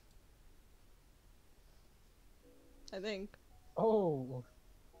 I think. Oh!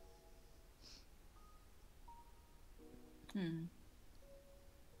 Hmm.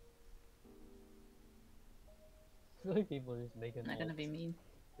 I feel like people are just making Not gonna ults be mean.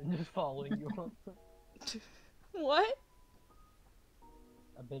 and just following you up. What?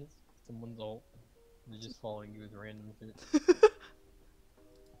 I bet it's someone's ult. They're just following you with random shit.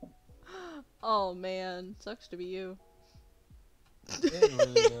 Oh man, sucks to be you. It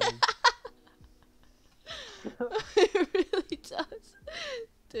really does. It really does.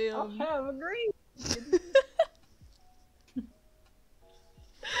 I'll Damn. have a green!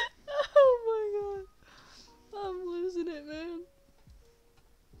 Oh my god. I'm losing it, man.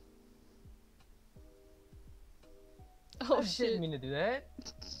 Oh I shit. didn't mean to do that.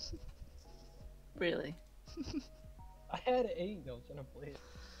 Really? I had an 8 though, trying to play it.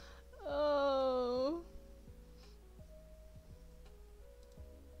 Oh.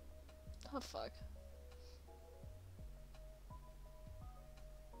 Oh fuck.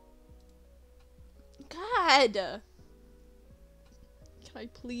 God. Can I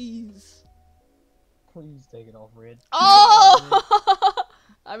please? Please take it off, Red. Oh!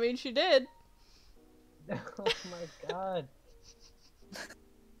 I mean, she did. Oh my god.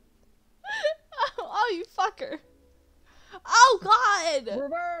 Oh, you fucker. Oh god!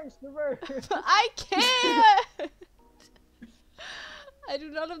 Reverse! Reverse! I can't! I do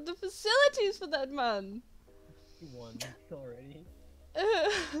not have the facilities for that, man. You won already. I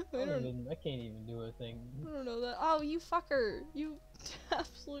I don't can't even do a thing. know that. Oh, you fucker. You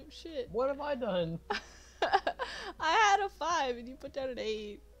absolute shit. What have I done? I had a 5 and you put down an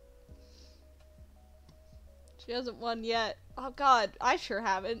 8. She hasn't won yet. Oh god, I sure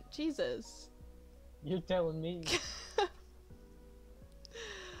haven't. Jesus. You're telling me.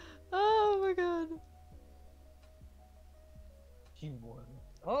 Oh my god. She won.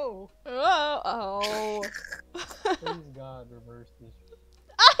 Oh! Oh. Please God, reverse this.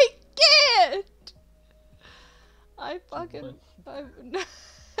 I fucking. but-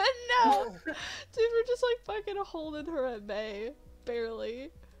 No! Dude, we're just like fucking holding her at bay.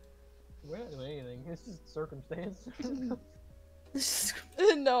 Barely. We're not doing anything. It's just circumstance.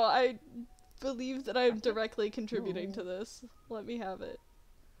 No, I believe that I'm directly contributing to this. Let me have it.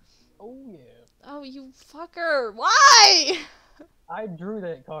 Oh yeah. Oh, you fucker! Why? I drew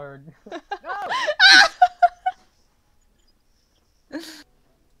that card. No!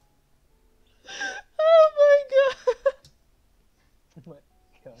 Oh my god! Oh my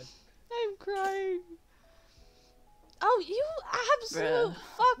god. I'm crying. Oh, you absolute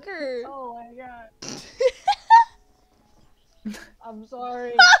fucker! Oh my god. I'm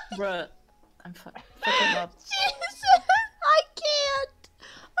sorry. Bruh. I'm fucking up. Jesus! I can't!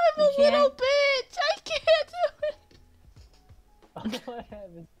 I'm You a little can't? bitch! I can't do it! What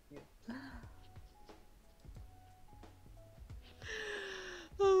happened to you?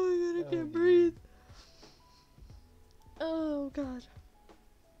 Oh my god, I Oh, can't dude. breathe. Oh god.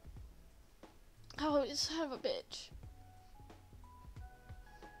 Oh, you son of a bitch.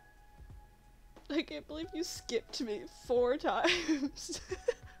 I can't believe you skipped me 4 times.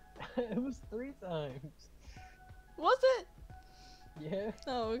 It was 3 times. Was it? Yeah.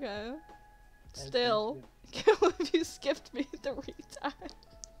 Oh, okay. That's Still, pretty I can't believe you skipped me 3 times. good.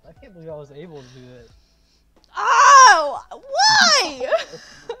 I can't believe I was able to do that. Oh! Why? I That's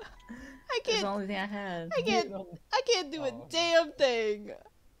the can't. only thing I had. I can't. You know, I can't do a Oh. damn thing.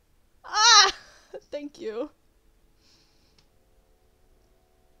 Ah! Thank you.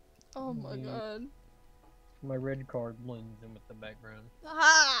 Oh my Yeah. god. my red card blends in with the background.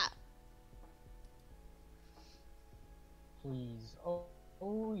 Ah! Please. Oh,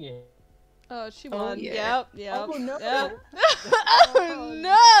 oh yeah. Oh, she Oh, won. yeah. Yep. Oh, no. Yep. Oh, Oh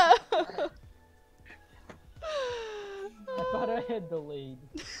no! I thought I had delayed.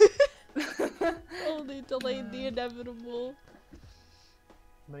 Only delayed the inevitable.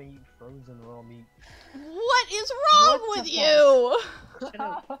 I'm gonna eat frozen raw meat. What is wrong What with the you? Shut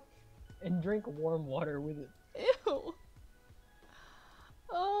up. And drink warm water with it. Ew.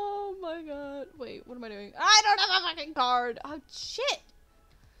 Oh my god. Wait, what am I doing? I don't have a fucking card. Oh shit.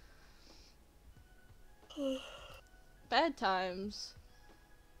 Bad times.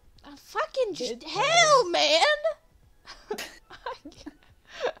 Oh, fucking Bad hell, man!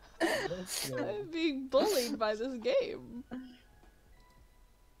 Let's go. I'm being bullied by this game.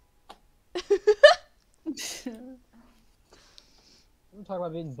 I'm talking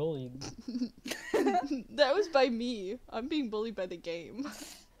about being bullied. That was by me. I'm being bullied by the game.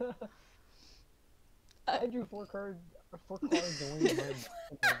 I drew 4 cards to win the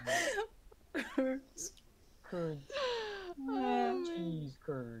round. Curds. Oh, man. Cheese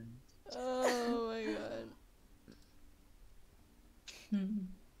curds. Oh my god.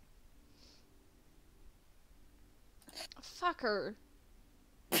 Fuck her.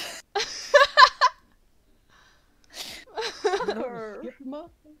 Skip my-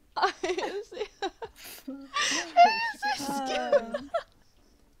 I see.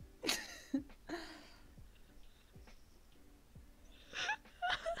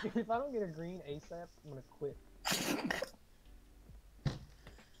 If I don't get a green ASAP, I'm gonna quit.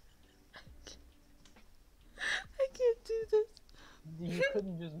 I can't do this. You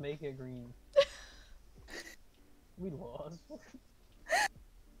couldn't just make it green. We lost.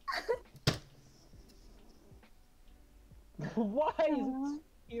 Why is it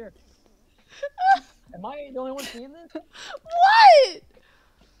here? Am I the only one seeing this? What?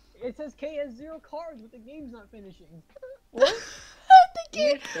 It says K has 0 cards, but the game's not finishing. What? The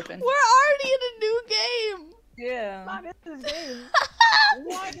game. tripping. We're already in a new game. Yeah. Not in this game.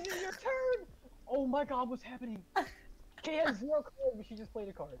 Why is it your turn? Oh my god, what's happening? Kay has 0 cards, but she just played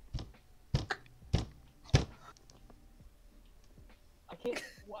a card. I can't.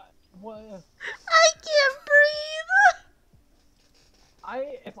 What? What? I can't breathe.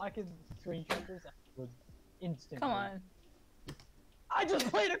 If I could screenshot this, I would instantly. Come on. I just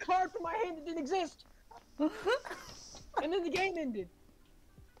played a card from my hand that didn't exist, and then the game ended.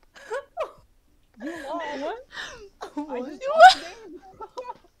 You lost. What? I just What? lost the game.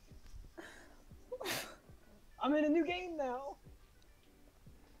 I'm in a new game now.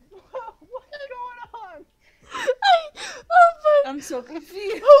 What's going on? Oh my. I'm so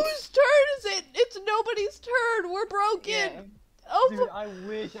confused. Whose turn is it? It's nobody's turn. We're broken. Yeah. Oh Dude, I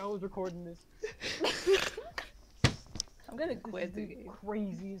wish I was recording this. I'm gonna This quit is the the game.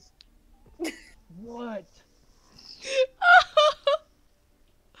 craziest. What?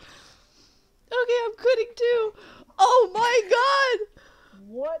 Okay, I'm quitting too. Oh my god.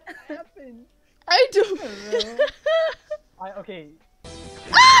 What happened? I don't. Okay.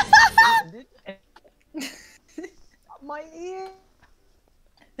 Ended, and my ear.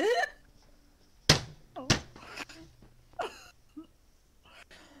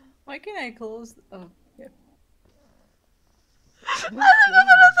 Why can't I close? Oh, yeah. I think I'm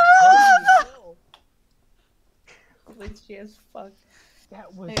gonna throw Glitchy as fuck.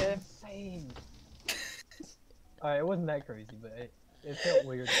 That was Yeah. insane. Alright, it wasn't that crazy, but it felt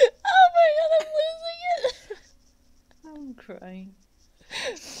weird. Oh my god, I'm losing it! I'm crying.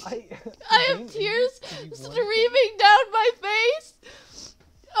 I I the have game tears ended, and you won. streaming down my face!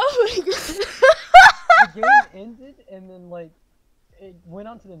 Oh my god. The game ended, and then like it went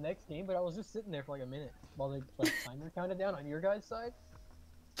on to the next game, but I was just sitting there for like a minute while the like timer counted down on your guys' side.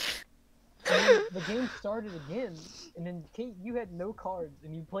 And then the game started again, and then Kate, you had no cards,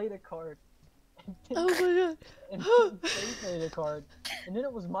 and you played a card. Oh my god. And Kate played a card, and then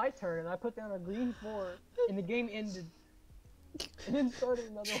it was my turn, and I put down a green 4, and the game ended, and then started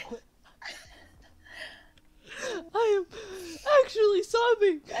another one. I am actually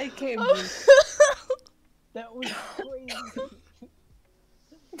sobbing. I can't Oh. breathe. That was crazy.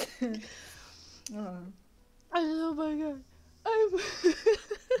 Oh my god. I'm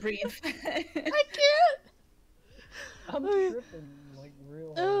Breathe. I can't. I'm Okay. tripping like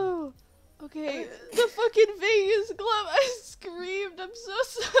real hard. Oh. Okay. The fucking Vegas glove. I screamed. I'm so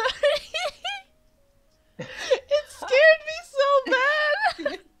sorry. It scared me so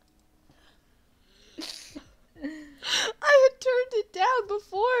bad. I had turned it down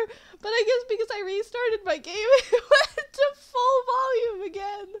before, but I guess because I restarted my game, it went to full volume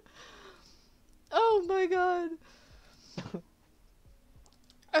again. Oh my god.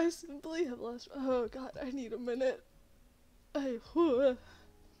 I simply have lost. Oh god, I need a minute. Oh.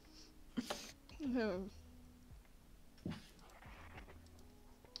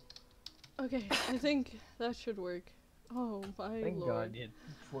 Okay, I think that should work. Oh my Thank lord. God, yeah,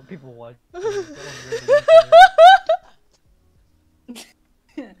 for people watch.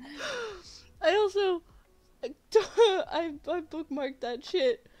 I also I bookmarked that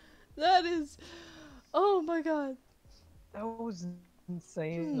shit. That is, oh my god. That was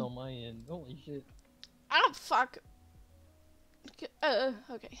insane on my end. Holy shit. Oh fuck.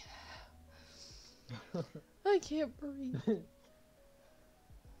 Okay. I can't breathe.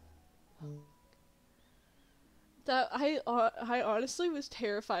 That I honestly was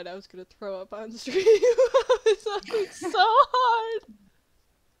terrified I was gonna throw up on stream. I was laughing so hard.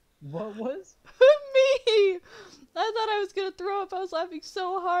 What was? Me. I thought I was gonna throw up. I was laughing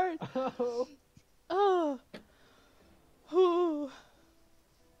so hard. Oh. Oh. Ooh.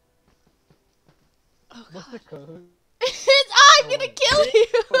 Oh What's god. the code? I'm gonna kill you.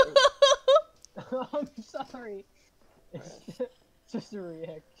 I'm sorry. It's just a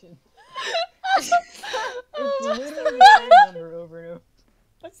reaction. It's Oh, literally the same number over and over.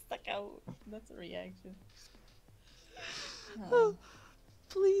 What stuck out? That's a reaction. oh,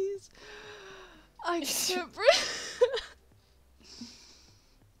 please. I can't breathe.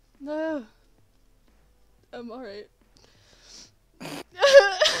 No. I'm alright. I'm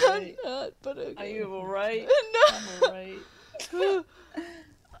Alright. not, but okay. Are you alright? No. I'm alright.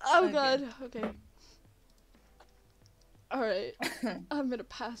 Oh Okay. god, okay. Alright. I'm gonna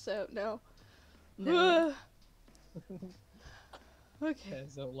pass out now. No. Okay. Yeah,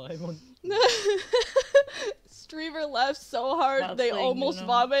 so live on. Streamer laughed so hard While they playing almost Uno.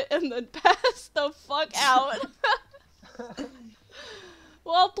 vomit and then passed the fuck out.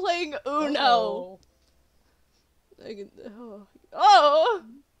 While playing Uno. Uh-oh. Oh.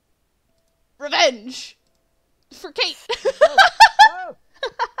 Revenge! For Kate! Oh,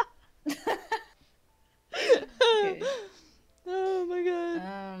 Okay. Oh my god.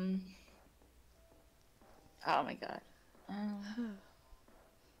 Oh my god.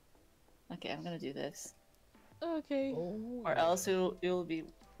 Okay, I'm gonna do this. Okay. oh. Or else it'll be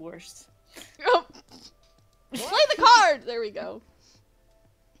worse. Oh. Play the card! There we go.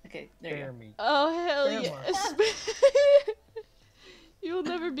 Okay, there you Spare go. me. Oh hell Grandma. yes. You'll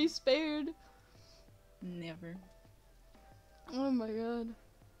never be spared. Never. Oh my god.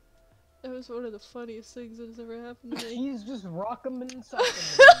 That was one of the funniest things that has ever happened to me. He's just rockin' and sockin'.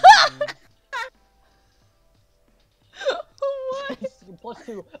 What?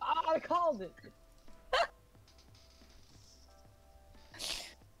 +2. Ah, I called it.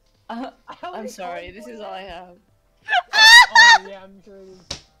 I'm I sorry, called this for is that. all I have. Oh yeah, I'm sure it is.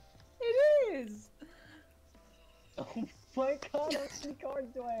 It is! Oh my god, how many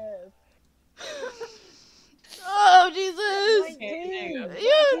cards do I have? Oh Jesus! Okay, there you go. 19!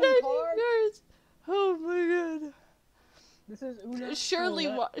 You 19 19 cards? cards! Oh my god. This is Uno. Surely,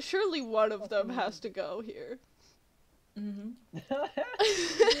 Uno. surely one of them has to go here. Mm-hmm. Can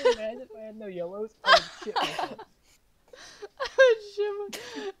you imagine if I had no yellows? I would shit myself.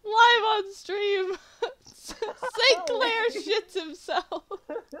 Live on stream. St. Clair shits himself.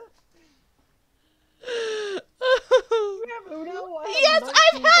 You have Uno? I have Yes, 19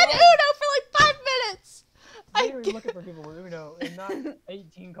 I've had cards. Uno for like 5 minutes. They were looking for people with Uno and not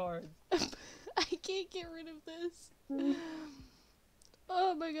 18 cards. I can't get rid of this.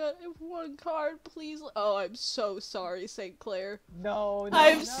 Oh my god, I have 1 card, please. Oh, I'm so sorry, St. Clair. No, no,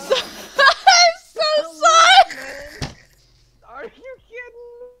 I'm no. so I'm so sorry. Man. Are you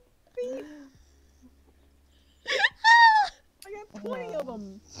kidding me? I got 20 of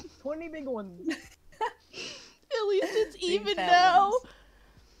them. 20 big ones. At least it's Big even fat now.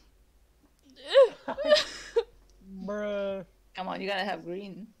 Bruh. Come on, you gotta have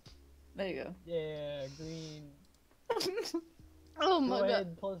green. There you go. Yeah, green. Oh Go my god.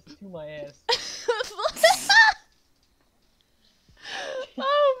 ahead, plus 2 my ass.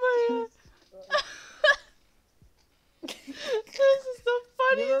 Oh my god. This is the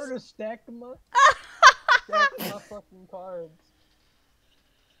You ever funniest. to stack my fucking cards?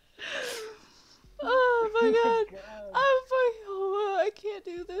 Oh my god. God. I'm fucking. Oh, I can't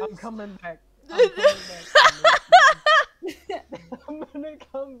do this. I'm coming back. I'm coming back. I'm gonna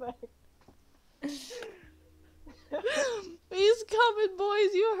come back. He's coming,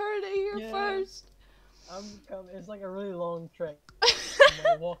 boys. You heard it here Yeah. first. I'm coming. It's like a really long trek. I'm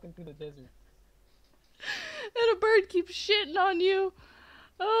like walking through the desert. And a bird keeps shitting on you.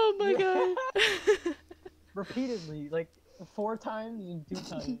 Oh my god. Repeatedly, like 4 times and 2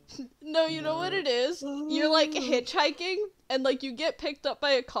 times. No, you know what it is? You're like hitchhiking, and like you get picked up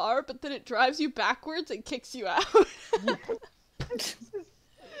by a car, but then it drives you backwards and kicks you out.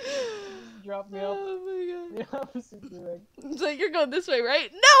 Drop me off Oh my god. the opposite direction. It's like, you're going this way, right?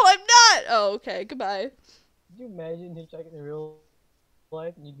 No, I'm not! Oh, okay, goodbye. Could you imagine hitchhiking in real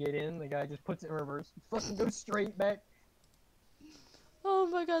life and you get in, the guy just puts it in reverse, fucking goes straight back. Oh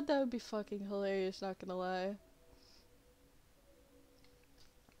my god, that would be fucking hilarious, not gonna lie.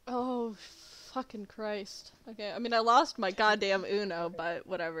 Oh, fucking Christ. Okay, I mean, I lost my goddamn Uno, but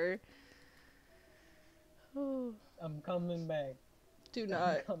whatever. Oh, I'm coming back. do I'm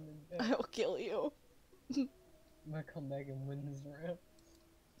not. coming back. I will kill you. I'm gonna come back and win this round.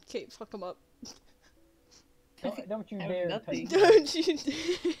 Kate, fuck him up. Don't you I'm dare nothing. touch me. Don't you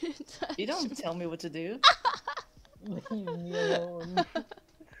dare touch You don't tell me what to do. Leave me alone.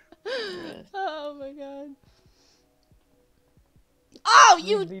 Bruh. Oh my god. Oh,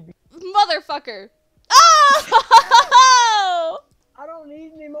 you Leave- motherfucker! Oh! I don't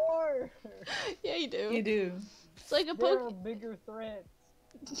need any more. Yeah, you do. You do. It's like a There poke. are bigger threats.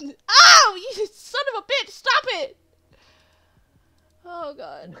 Oh, you son of a bitch! Stop it! Oh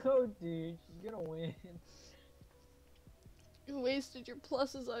god. No, dude, she's gonna win. You wasted your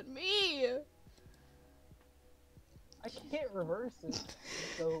pluses on me! I can't reverse it.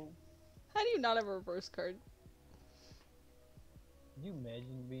 So, How do you not have a reverse card? could you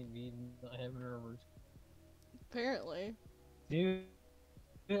imagine being me and not having a reverse? Apparently. Dude,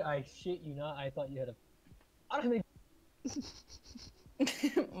 I shit you not. I thought you had a. I don't think.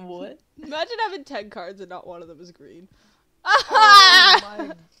 What? Imagine having 10 cards and not one of them is green. Oh,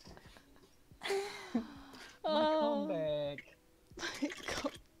 my Oh. comeback.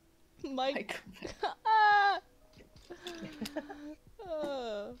 My I come back. Ah.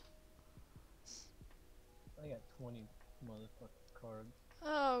 Oh. I got 20 motherfucking cards.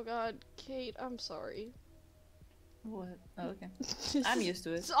 Oh god, Kate, I'm sorry. What? Oh, okay. I'm used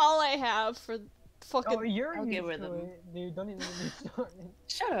to it. It's all I have for fucking. Oh, you're I'll get used rid to of them. it, dude. Don't even get me started.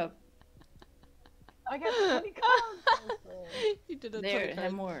 Shut up. I got 20 cards. Also. You did a There, 20 have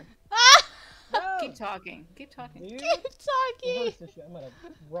card. more. Ah! No, Keep talking. Keep talking. dude. Keep talking. Reverse this shit. I'm gonna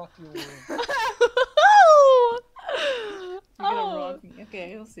rock your world. You're gonna Oh. rock me.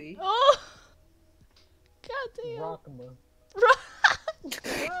 Okay, we'll see. Oh. God damn. Rock'em. Rock.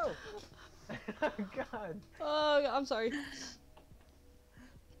 No. God. Oh, I'm sorry.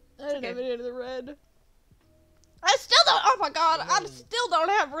 I didn't okay. have any of the red. I still don't. Oh my god, I No. still don't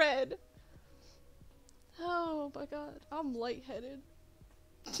have red. Oh my god, I'm lightheaded.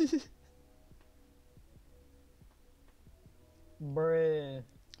 Bruh.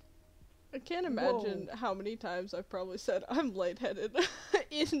 I can't imagine how many times I've probably said I'm lightheaded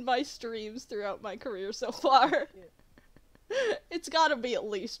in my streams throughout my career so far. It's gotta be at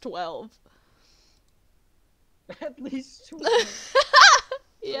least 12. At least 20.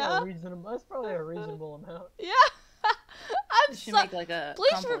 Yeah, Reasonable. That's probably a reasonable amount. yeah. I'm You should so. make like a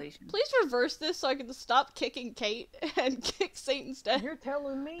Please, compilation. please reverse this so I can stop kicking Kate and kick Saint instead. You're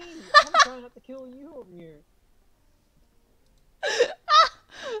telling me. I'm trying not to kill you over here.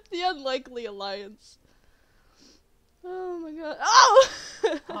 The unlikely alliance. Oh my god. Oh!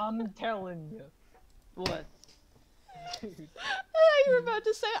 I'm telling you. What? Dude. I thought you were about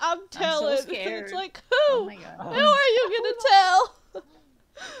to say I'm telling. scared. It's like, Oh who? my god. Who are you gonna tell?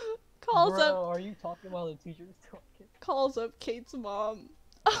 Calls Bro, up are you talking while the teacher's talking? calls up Kate's mom.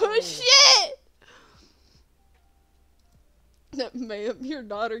 Oh Oh. shit! Ma'am, your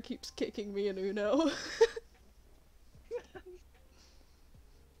daughter keeps kicking me in Uno.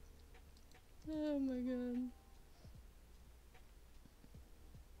 Oh my god.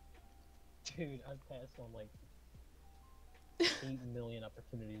 Dude, I've passed on like 8 million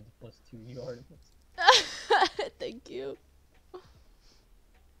opportunities to plus 2 yard. Thank you.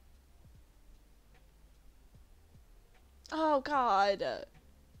 Oh god.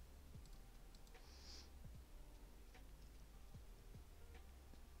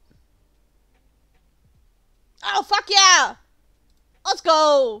 Oh fuck yeah! Let's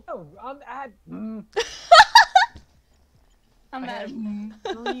go! Oh, I'm at I'm I mad.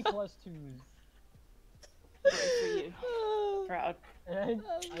 had 3 plus 2s. Good for you. Proud. And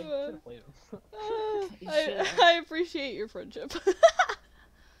I should have played them. You should've. I appreciate your friendship.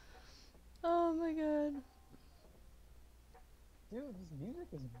 Oh my god. Dude, this music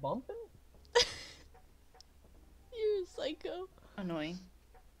is bumping? You're a psycho. Annoying.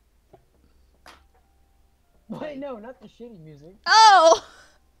 Wait, no, not the shitty music. Oh!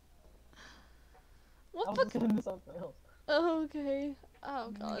 I What was the? listening to something else. Oh, okay.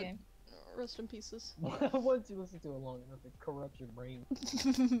 Oh god. Okay. Rest in pieces. Once you listen to it long enough, it corrupts your brain.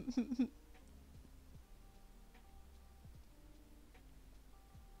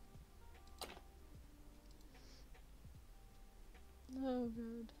 Oh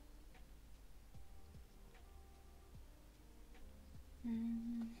god.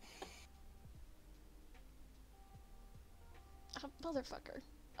 Oh, motherfucker.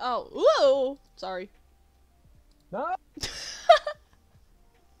 Oh, ooh! Sorry. No!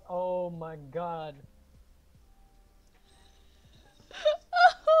 Oh my god.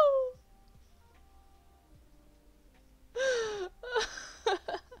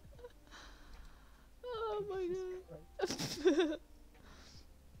 Oh my Jesus god. Christ.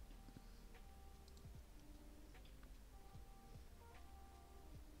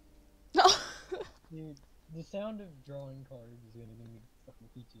 No. Dude, the sound of drawing cards is gonna give me fucking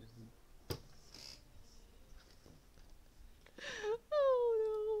PTSD.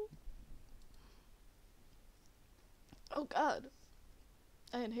 Oh no. Oh god.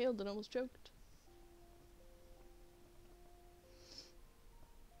 I inhaled and almost choked.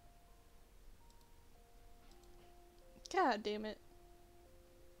 God damn it.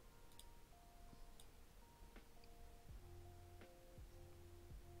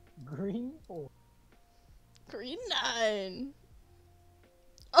 Green 4. Green 9.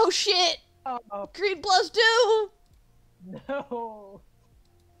 Oh shit! Oh, Green +2! no!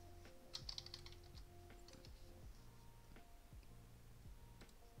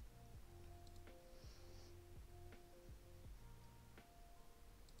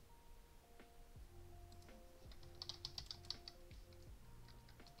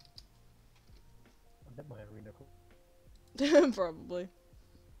 I bet my arena. Probably.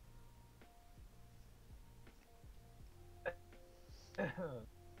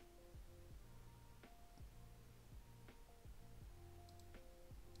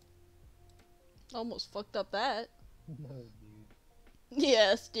 Almost fucked up that. No, dude.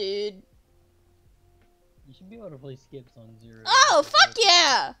 Yes, dude. You should be able to play skips on 0. Oh, fuck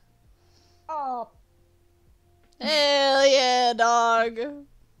yeah! Oh, Hell yeah, dog.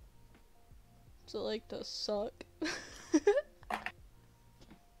 What's it like to suck?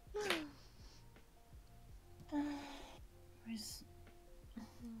 Where's...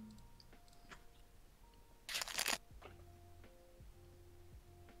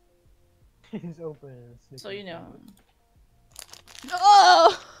 he's open. So you know.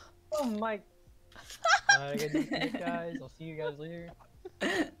 Oh! Oh my. I gotta disconnect, guys. I'll see you guys later.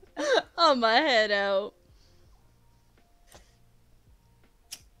 On my head out.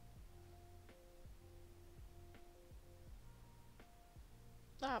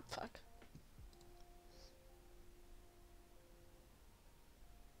 Ah, fuck.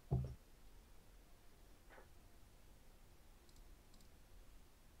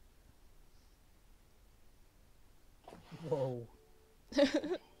 Whoa.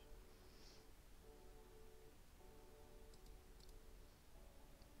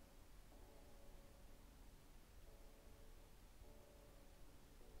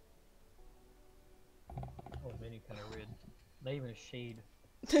 Oh, many kind of red. Not even a shade.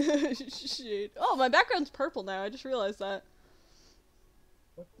 Shit. Oh, my background's purple now. I just realized that.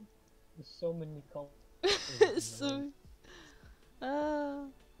 What? There's so many colors. So, uh,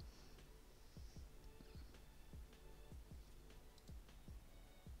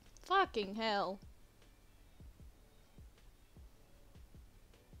 fucking hell.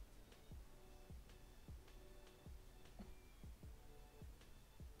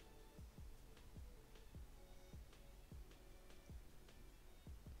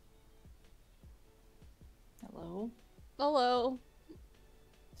 Hello? Hello.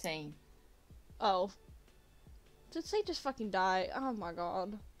 Same. Oh. Did Say just fucking die? Oh my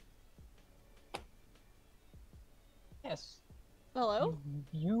god. Yes. Hello?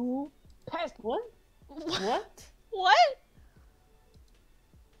 You passed. What? What? What?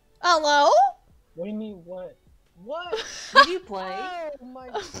 Hello? What do you mean? What? What? Did you play? Oh my.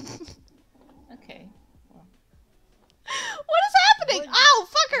 What Okay. is happening? What? Ow,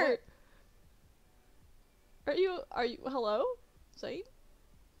 fucker! Are you, hello? Say?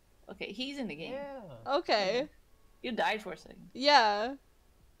 Okay, he's in the game. Yeah. Okay. You died for a second. Yeah.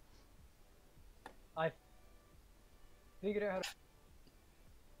 I figured out how to.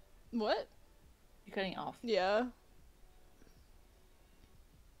 What? You're cutting off. Yeah.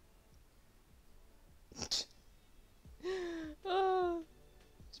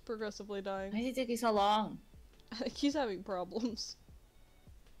 He's progressively Why dying. is it taking so long? I think he's having problems.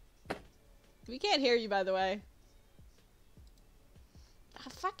 We can't hear you, by the way. Ah,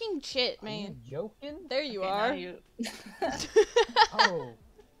 fucking shit, Are you man. joking? There you Okay, now are. you... Oh.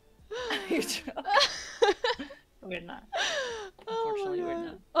 You're joking. We're not. Oh my Unfortunately, we're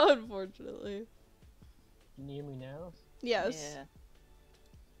God. not. Unfortunately. Can you hear me now? Yes. Yeah.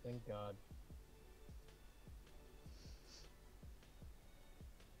 Thank God.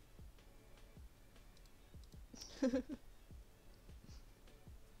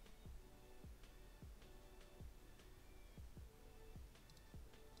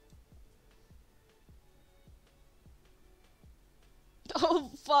 Oh,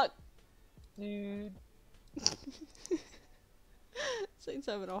 fuck. Dude. Saint's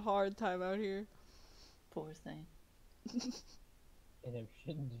having a hard time out here. Poor thing. And I'm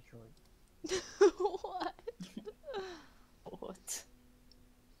shit in Detroit. What? What?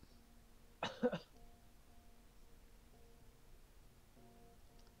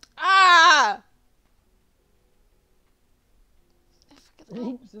 Ah! I fucking-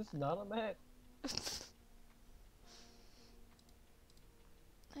 Oops, it's not a map.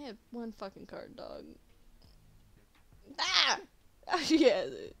 I have one fucking card, dog. Ah! Yeah.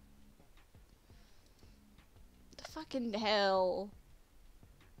 The fucking hell.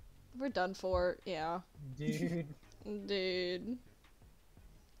 We're done for. Yeah. Dude. Dude.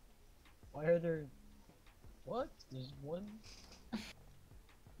 Why are there. What? There's one?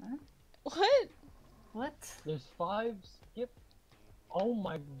 What? What? There's 5 skip? Oh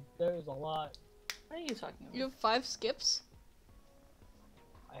my. There's a lot. What are you talking about? You have 5 skips?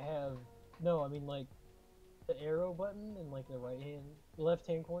 I have. No, I mean like. The arrow button in like the left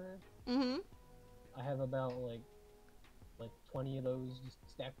hand corner. Mm-hmm. I have about like 20 of those just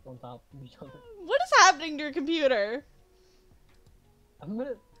stacked on top of each other. What is happening to your computer? I'm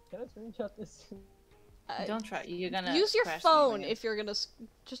gonna. Can I screenshot this? Don't try. You're gonna Use your crash the game phone again. if you're gonna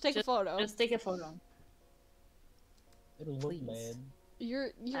just take a photo. Just take a photo. It'll look Please. bad. You're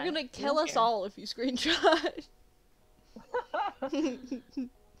I gonna don't kill us care. all if you screenshot.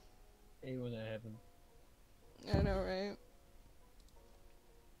 Hate when that happens. I know, right?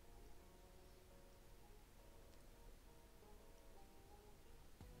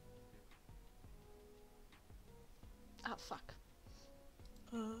 Oh, fuck.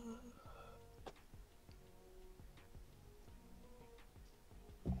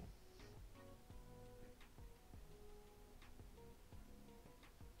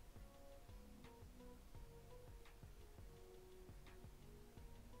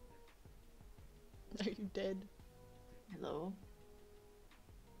 Are you dead? Hello.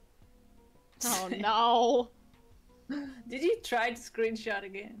 Oh no! Did you try to screenshot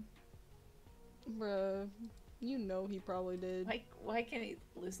again? Bruh. You know he probably did. Why can't he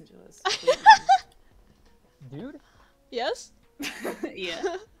listen to us? Dude? Yes? Yeah.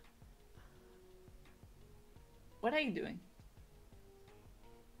 What are you doing?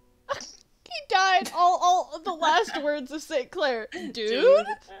 He died all the last words of St. Clair. Dude?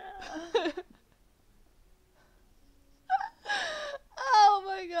 Oh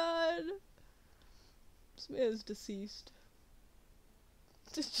my god. This man is deceased.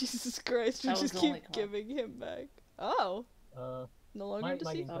 Jesus Christ, we That was just the keep only comment. giving him back. Oh. No longer My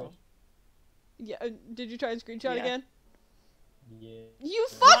deceased? game Oh. crashed. Yeah, did you try and screenshot Yeah. again? Yeah. You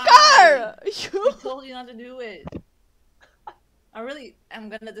Why? fucker! I told you not to do it. I'm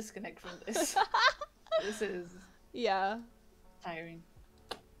gonna disconnect from this. This is Yeah. tiring.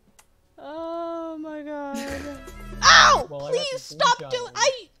 Oh my god. Ow! Well, I got Please the stop screenshot doing. of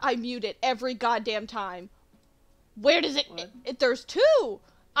it. I mute it every goddamn time. Where does it? What? There's two.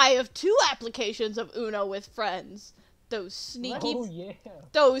 I have two applications of Uno with friends. Those sneaky. Oh yeah.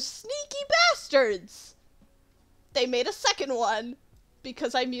 Those sneaky bastards. They made a second one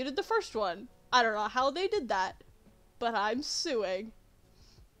because I muted the first one. I don't know how they did that, but I'm suing.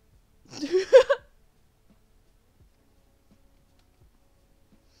 Keeps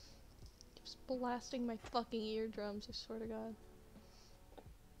blasting my fucking eardrums, I swear to God.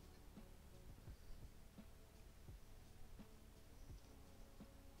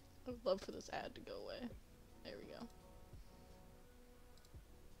 I would love for this ad to go away. There we go.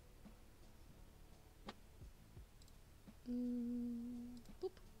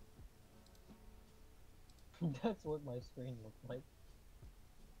 Boop. That's what my screen looked like.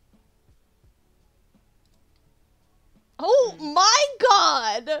 Oh my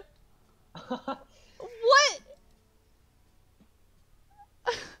god! What?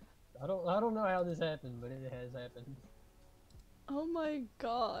 I don't know how this happened, but it has happened. Oh my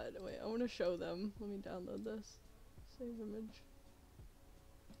god. Wait, I want to show them. Let me download this. Save image.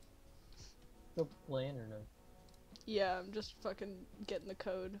 Still playing or no? Yeah, I'm just fucking getting the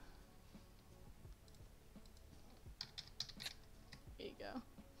code. There you go.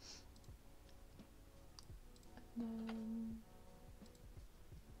 And then...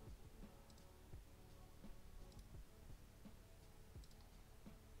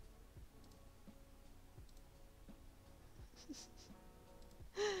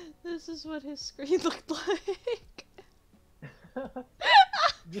 This is what his screen looked like.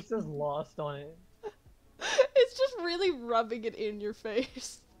 This says lost on it. It's just really rubbing it in your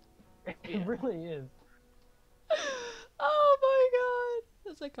face. It really is. Oh my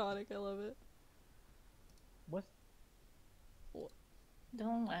god. That's iconic, I love it. What's...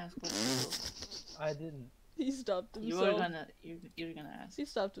 Don't ask what to do. I didn't. He stopped You himself. were gonna, you're gonna ask. He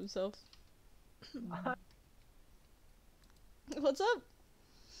stopped himself. What's up?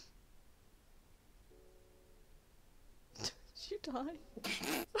 Did you die?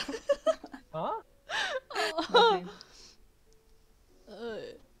 Huh? Nothing.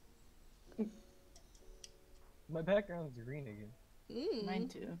 My background's green again. Mine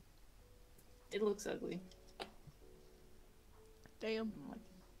too. It looks ugly. Damn. I'm like,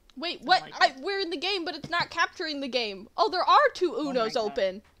 Wait, what? like We're in the game, but it's not capturing the game. Oh, there are two my Unos God.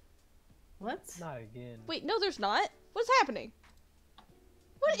 open. what? Not again. Wait, no, there's not. What's happening?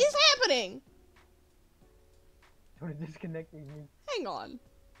 What is happening? You're disconnecting me. Hang on.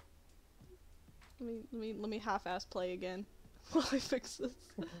 Let me half-ass play again while I fix this.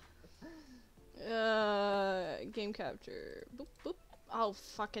 Game capture. Boop boop. Oh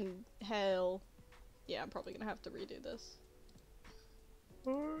fucking hell. Yeah, I'm probably gonna have to redo this.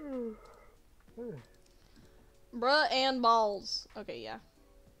 Bruh and balls. Okay, yeah.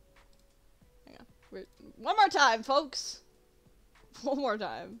 Hang on. One more time, folks. One more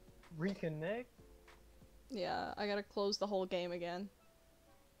time. Reconnect? Yeah, I gotta close the whole game again.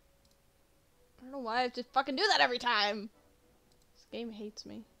 I don't know why I have to fucking do that every time. This game hates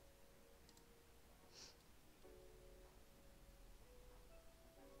me.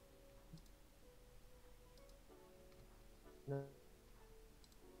 No.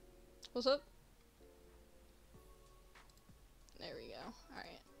 What's up? There we go.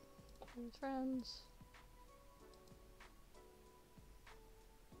 Alright. Friends.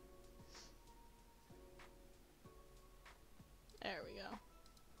 There we go.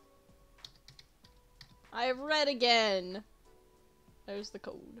 I have read again. There's the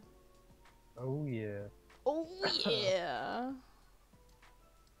code. Oh yeah. Oh yeah.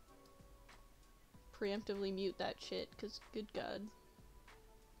 Preemptively mute that shit, cause good god.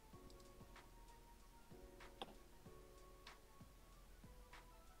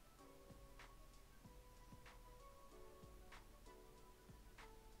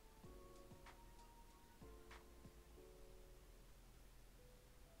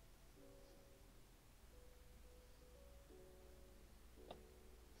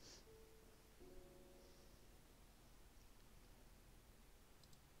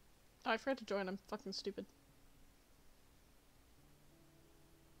 Oh, I forgot to join. I'm fucking stupid.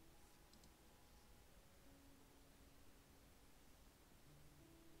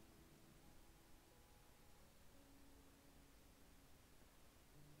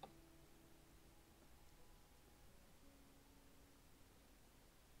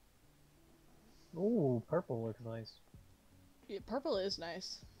 Ooh, purple looks nice. Yeah, purple is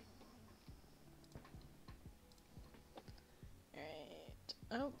nice. Alright.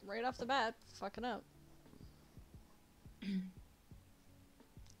 Oh, right off the bat, fucking up.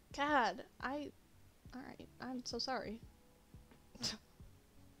 God, alright, I'm so sorry.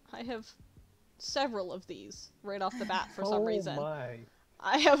 I have several of these right off the bat for some reason. Oh my.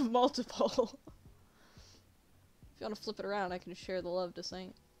 I have multiple. If you want to flip it around, I can share the love to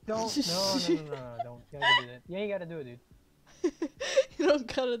Saint. Don't. No, don't. You gotta do that. You ain't gotta do it, dude. You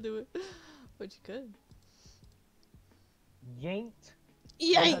don't gotta do it. But you could. Yanked.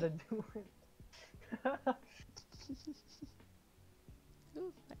 Yay! You gotta do it.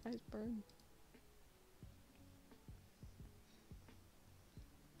 Ooh, my eyes burn.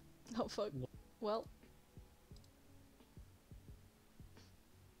 Oh fuck. Well.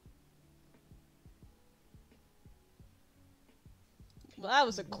 Well, that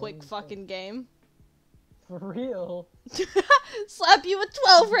was a quick fucking game. For real. Slap you with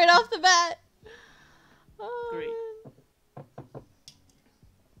 12 right off the bat. Oh, Great. man.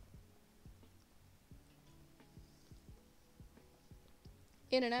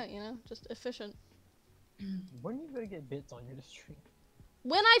 In and out, you know? Just efficient. When are you gonna get bits on your stream?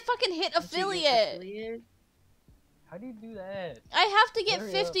 When I fucking hit affiliate! How do you do that? I have to get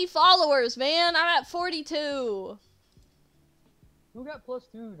Hurry 50 followers, man! I'm at 42! Who got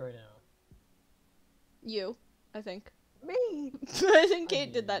 +2s right now? You, I think. Me! I think Kate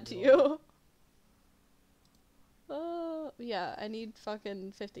I did that to do. you. Yeah, I need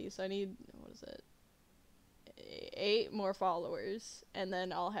fucking 50, so I need, what is it? 8 more followers, and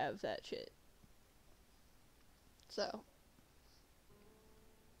then I'll have that shit. So.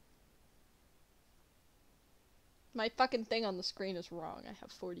 My fucking thing on the screen is wrong. I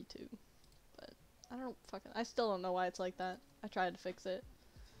have 42. But I still don't know why it's like that. I tried to fix it.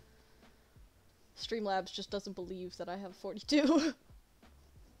 Streamlabs just doesn't believe that I have 42.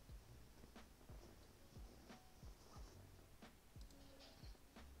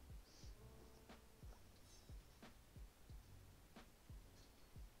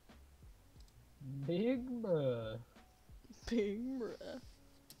 Big bruh. Big bruh.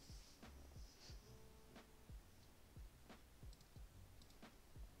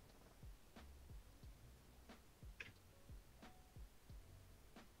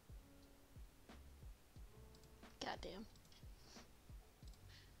 Goddamn.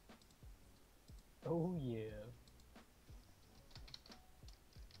 Oh yeah.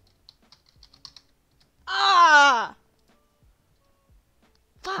 Ah!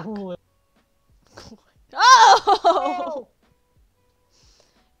 Fuck! Cool. Oh!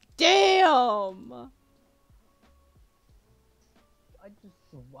 Damn! I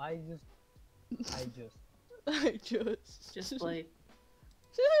just. Just play.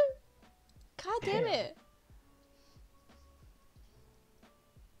 God damn it!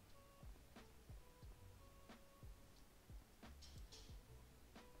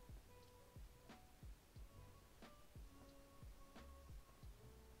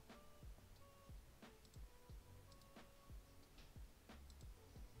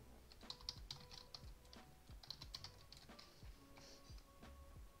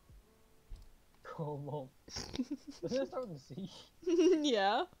 Come on. Doesn't it start with a C?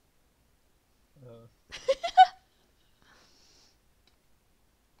 Yeah.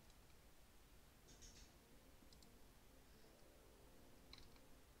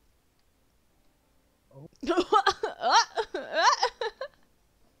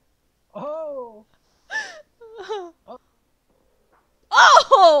 Oh!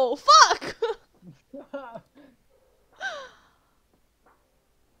 Oh, fuck!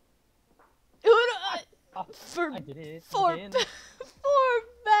 Who do I... For... I did it For... again. For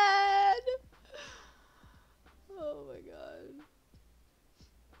bad! Oh my god.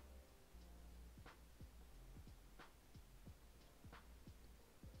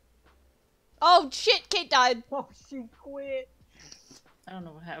 Oh shit, Kate died! Oh, she quit. I don't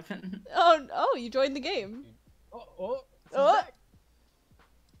know what happened. Oh, you joined the game. Oh, she's Oh.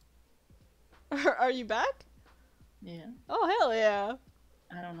 back. Are you back? Yeah. Oh, hell yeah.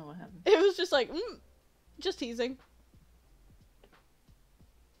 I don't know what happened. It was just like, just teasing.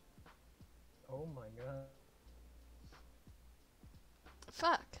 Oh my god.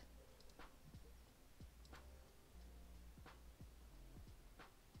 Fuck.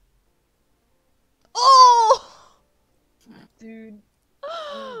 Oh! Dude,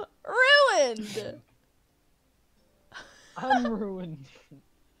 Ruined! I'm ruined.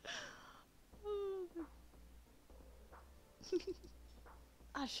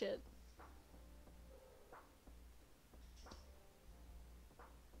 Ah, shit.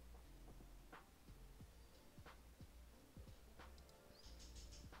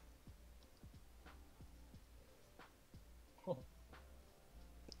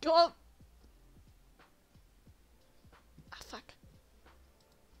 Go up!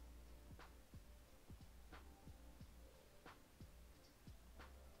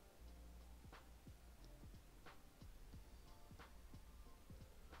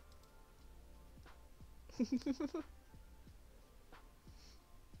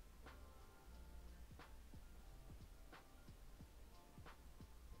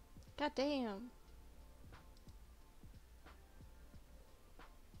 God damn.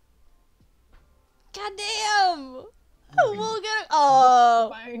 God damn! We'll get it.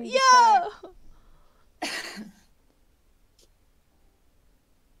 Oh! Yeah!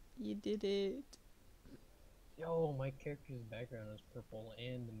 You did it. Yo, my character's background is purple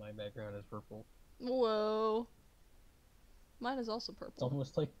and my background is purple. Whoa. Mine is also It's purple.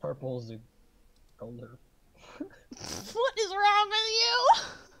 almost like purple is a color. What is wrong with you?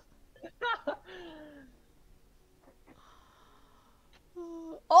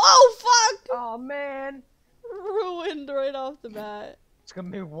 Oh, fuck! Oh man! Ruined right off the bat. It's gonna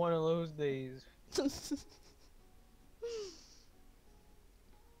be one of those days.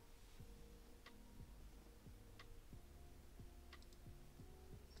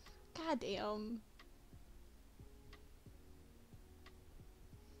 God damn.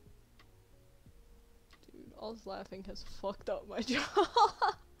 Dude, all this laughing has fucked up my jaw.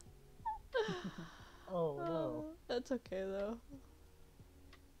 Oh no. That's okay though.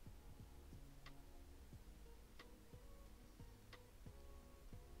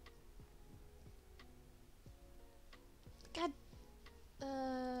 God.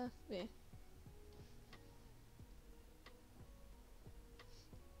 Yeah.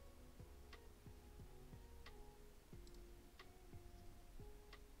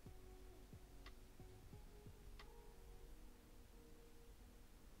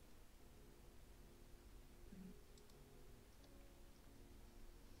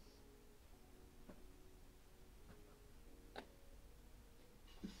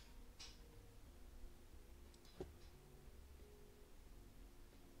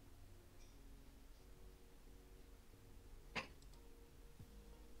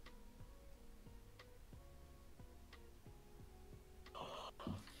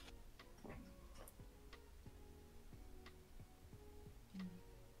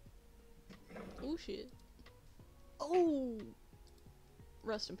 Oh shit. Oh!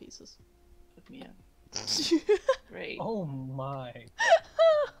 Rest in pieces. Put me up. Great. Oh my.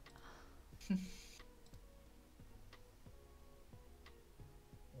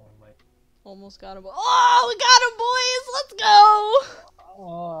 Oh my. Almost got him. Oh, we got him, boys! Let's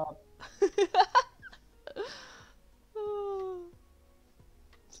go!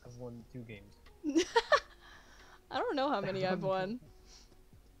 I've won 2 games. I don't know how many I've won.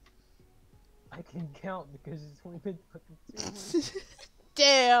 I can count because it's only been fucking 2.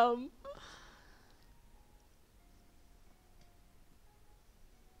 Damn!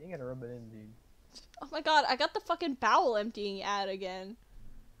 You gotta rub it in, dude. Oh my god, I got the fucking bowel emptying ad again.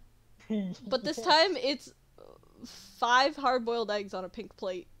 But this time it's 5 hard-boiled eggs on a pink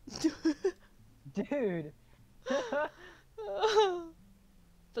plate. Dude!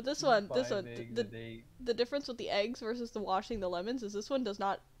 But this one, 5 eggs a the day. difference with the eggs versus the washing the lemons is this one does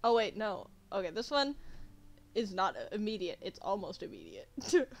not. Oh wait, no. Okay, this one is not immediate. It's almost immediate.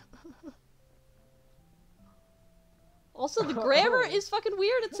 Also, the grammar is fucking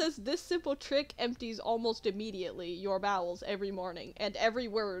weird. It says this simple trick empties almost immediately your bowels every morning, and every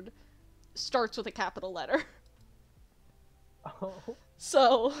word starts with a capital letter. Oh,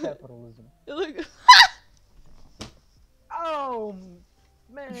 So. capitalism. Look. Oh,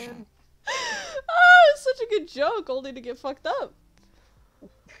 man. Oh, it's such a good joke, only to get fucked up.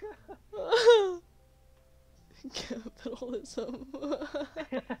 Capitalism.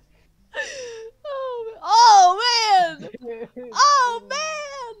 Oh man! Dude. Oh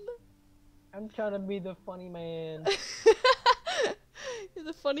man! I'm trying to be the funny man. You're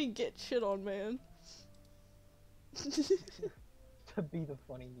the funny get shit on man. To be the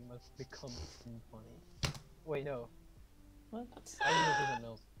funny, you must become funny. Wait, no. What? I think this is something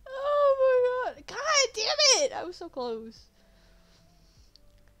else. Oh my god! God damn it! I was so close.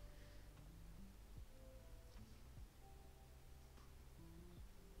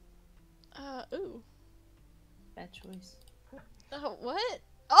 Ooh. Bad choice. Oh, what?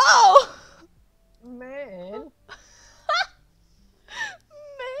 Oh! Man,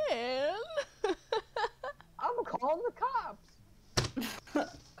 Man! I'm calling the cops.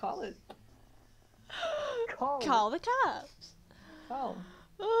 Call it. Call the cops! Call.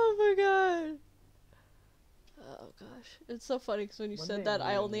 Oh my god! Oh gosh. It's so funny because when you One said day that, I'm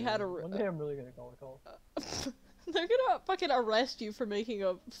I really only gonna- had a. One day I'm really gonna call a call. They're gonna fucking arrest you for making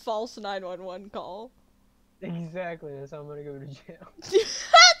a false 911 call. Exactly, that's how I'm gonna go to jail. That's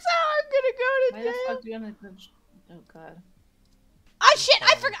how I'm gonna go to Why the jail. fuck do you want to? Oh god. Ah shit!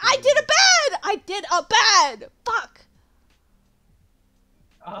 I forgot. I did a bad. I did a bad. Fuck.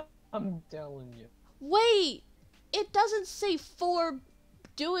 I'm telling you. Wait! It doesn't say for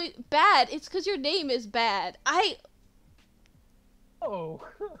doing bad. It's because your name is bad. Oh.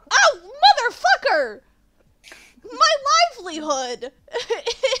 Oh, motherfucker! My livelihood!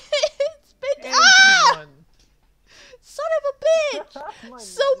 It's been. Ah! Everyone. Son of a bitch! My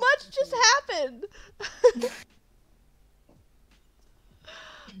So God. much just happened!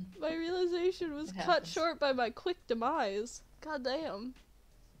 My realization was It cut happens. short by my quick demise. God damn.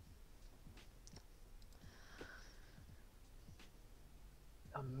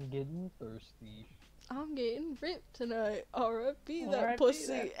 I'm getting thirsty. I'm getting ripped tonight. R.I.P. that R.I.P. pussy.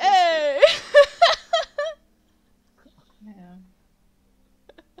 that pussy. Hey! Yeah.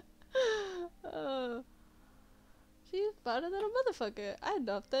 She's better than a motherfucker. I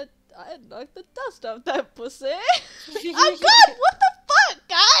knocked the dust off that pussy. I'm good! What the fuck,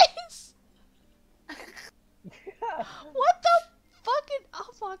 guys? What the fucking...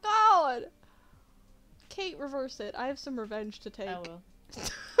 Oh my god. Kate, reverse it. I have some revenge to take. I will.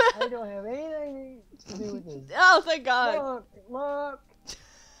 I don't have anything to do with this. Oh, thank god. Look,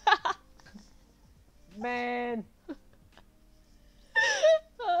 man.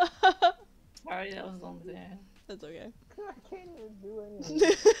 Sorry, that was long there. That's okay. I can't even do anything.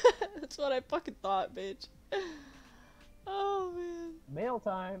 That's what I fucking thought, bitch. Oh, man. Mail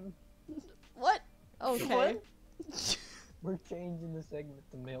time. What? Okay. We're changing the segment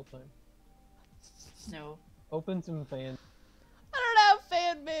to mail time. No. Open some fans. I don't have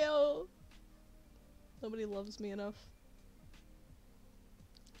fan mail. Nobody loves me enough.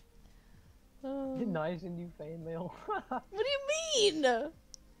 Didn't I send you fan mail? What do you mean?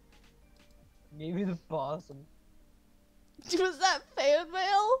 Gave you the possum. Was that fan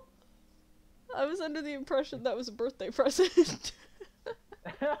mail? I was under the impression that was a birthday present.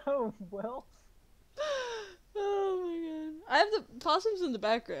 Oh, well. Oh my god. I have the possums in the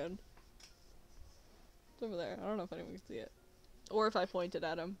background. It's over there. I don't know if anyone can see it. Or if I pointed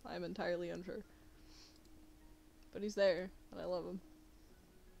at him. I'm entirely unsure. But he's there, and I love him.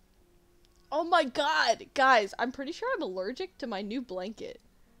 Oh my god! Guys, I'm pretty sure I'm allergic to my new blanket.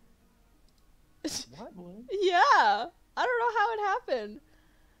 What? Yeah! I don't know how it happened.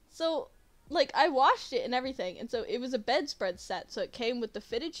 So, like, I washed it and everything, and so it was a bedspread set, so it came with the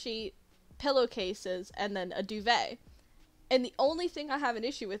fitted sheet, pillowcases, and then a duvet. And the only thing I have an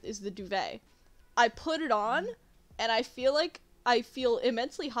issue with is the duvet. I put it on, and I feel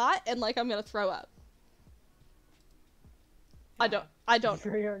immensely hot, and like I'm gonna throw up. I don't.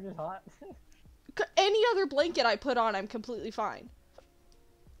 Sure you're just hot? Any other blanket I put on, I'm completely fine.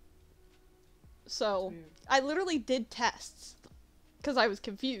 So, Weird. I literally did tests. Because I was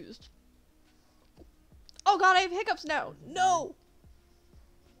confused. Oh god, I have hiccups now! No!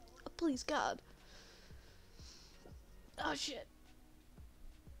 Oh, please, God. Oh, shit.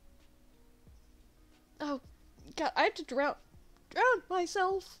 Oh, God, I have to drown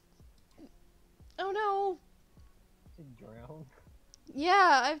myself. Oh, no. To drown.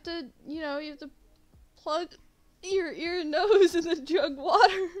 Yeah, I have to, you have to plug your ear and nose and then chug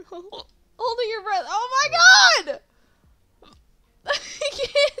water. Holding your breath. Oh my god! I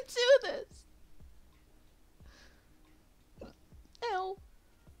can't do this. Ow.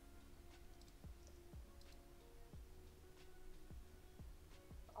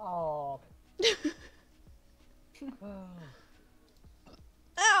 Oh.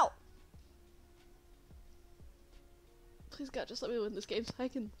 Ow! Please God, just let me win this game so I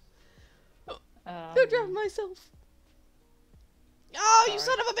can go drown myself. Oh, you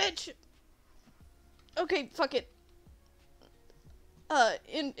son Sorry. of a bitch! Okay, fuck it.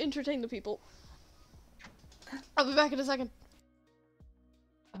 Entertain the people. I'll be back in a second.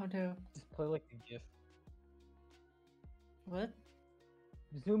 Oh no. Just play like a GIF. What?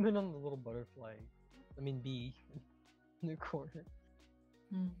 Zoom in on the little butterfly. I mean bee. In the corner.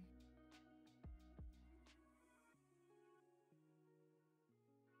 Hmm.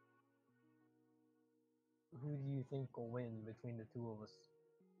 Who do you think will win between the two of us?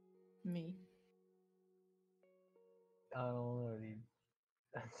 Me. I don't know, dude.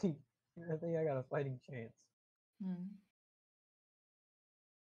 I think I got a fighting chance. Hmm.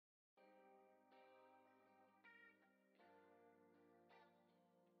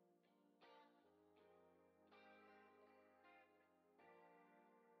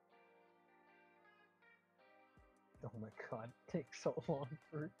 Oh my god, it takes so long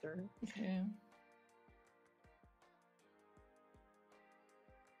for a turn. Yeah.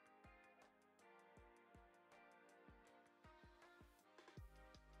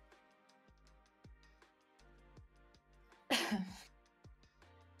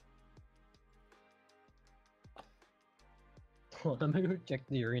 Hold on, I'm gonna go check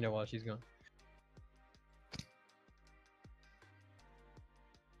the arena while she's gone.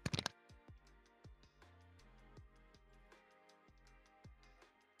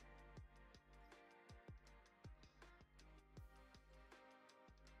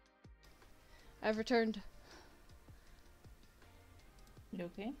 I've returned. You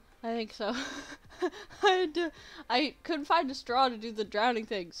okay? I think so. I couldn't find a straw to do the drowning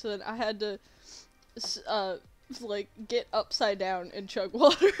thing, so then I had to, like, get upside down and chug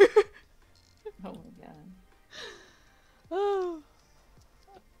water. Oh my god. Oh,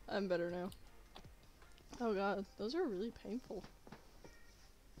 I'm better now. Oh god, those are really painful.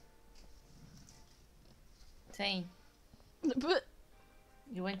 Same. But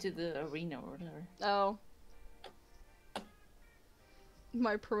You went to the arena or whatever. oh,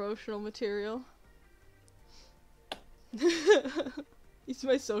 my promotional material. He's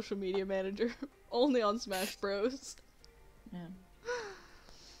my social media manager, only on Smash Bros. Yeah.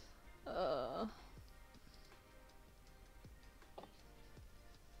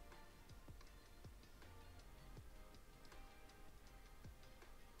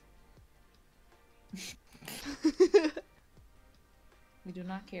 We do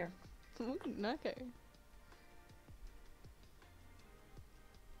not care. Okay.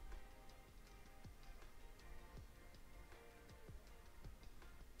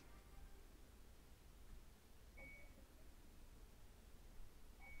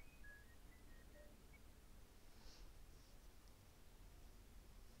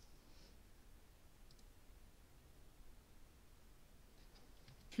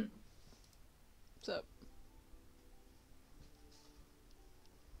 What's up?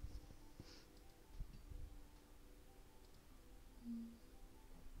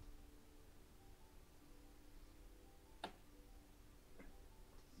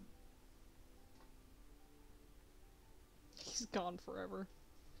 He's gone forever.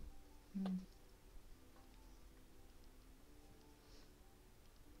 Mm.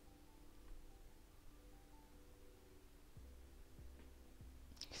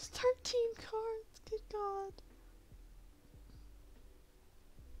 He's 13 cards, good god.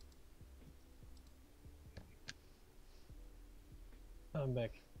 I'm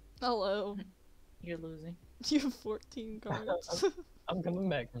back. Hello. You're losing. You have 14 cards. I'm coming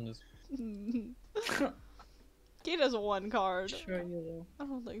back from this. Kate has one card. Sure you will. I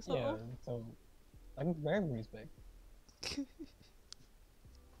don't think so. Yeah, so I can bring these back.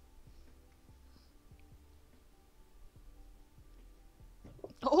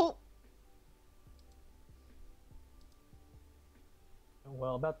 Oh!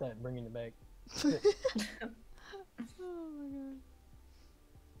 Well, about that, bringing it back. Oh my god.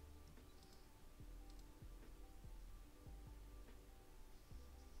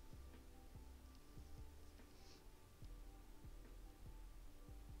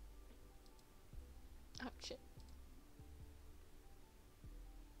 Oh shit.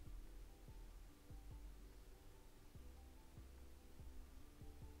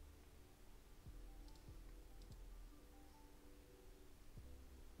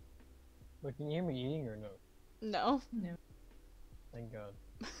 But can you hear me eating or no? No. No. Thank God.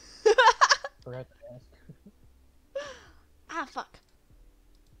 Forgot to ask. Ah, fuck.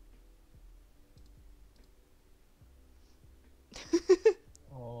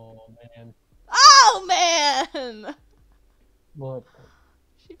 Oh man. Oh man! Look,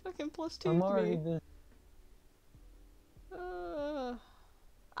 She fucking plus 2'd I'm already me. this. Oh,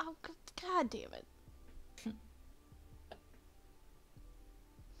 god damn it.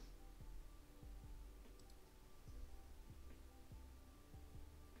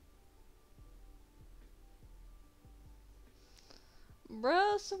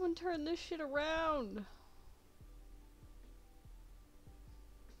 Bruh, someone turn this shit around.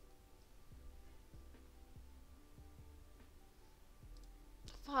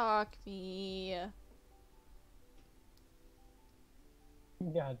 Fuck me.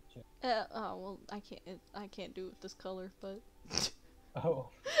 Gotcha. Oh well, I can't do it with this color, but Oh.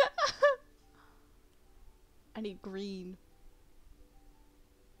 I need green.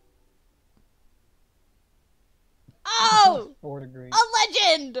 Oh! 4 degrees. A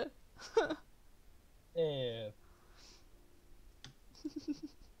legend! Yeah.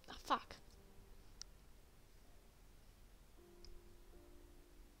 Oh, fuck.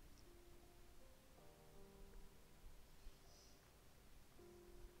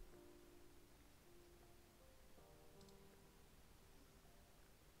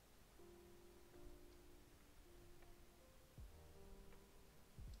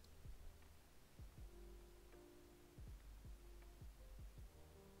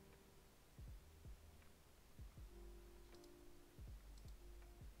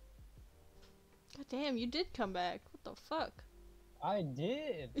 God damn, you did come back. What the fuck? I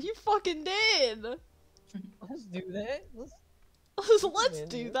did. You fucking did! Let's do that. Let's. Let's Man,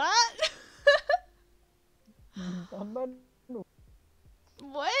 do dude. that! I'm about to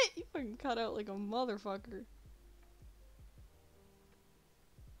What? You fucking cut out like a motherfucker.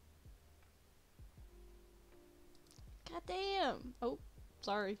 God damn. Oh,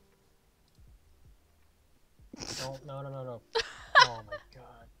 sorry. No, no, no, no, no. Oh my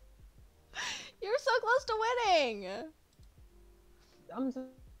god. You're so close to winning. I'm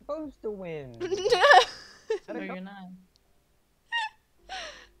supposed to win. No, you're not.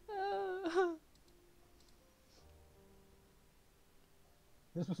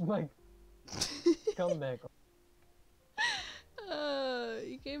 This was my comeback.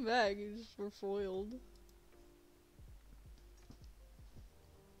 You came back. You just were foiled.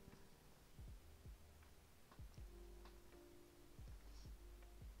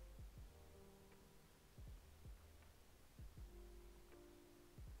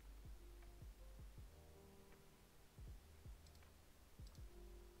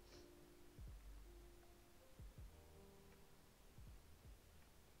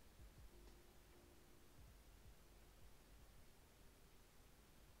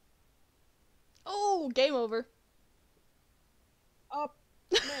 Oh, game over. Up,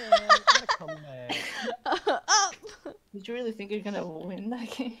 man. What a comeback. Up. Did you really think you're gonna win that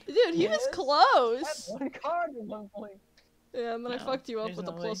game? Dude, he was Yes. I close. had one card at one point. Yeah, and then I No, fucked you up there's with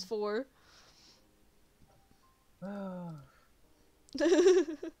a no way. +4.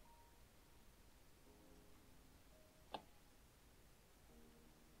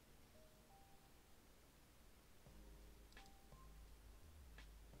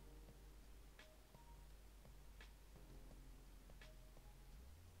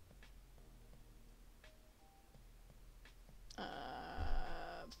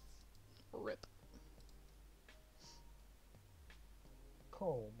 Rip.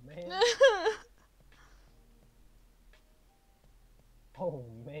 Oh man. Oh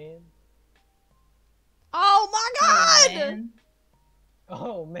man. Oh my god! Man.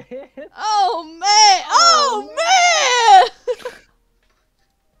 Oh man. Oh man! Oh, Oh, man!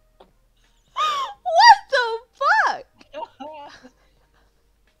 What the fuck? Oh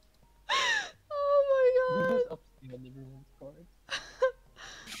We my just god! upstayed everyone's cards.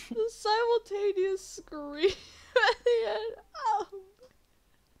 The simultaneous scream at the end. Oh,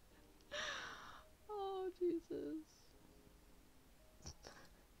 oh Jesus.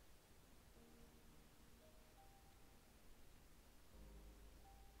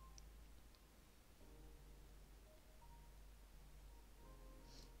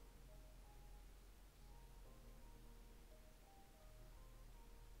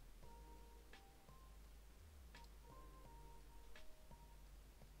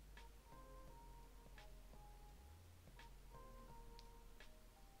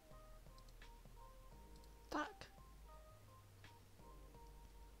 Fuck.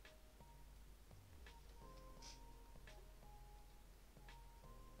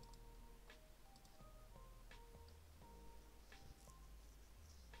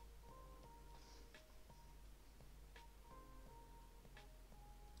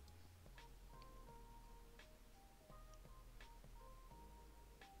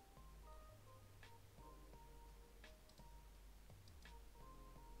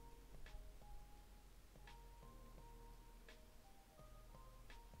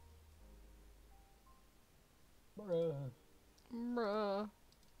 Bruh. Bruh.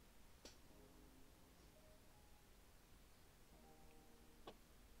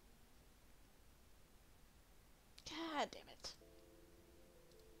 God damn it.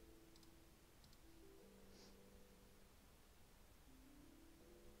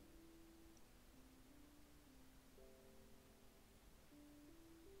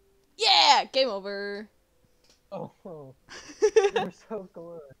 Yeah! Game over. Oh, we're so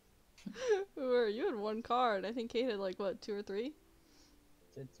close. We were, you had one card. I think Kate had like, what, 2 or 3?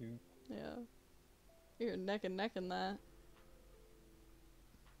 Said two. Yeah. You're neck and neck in that.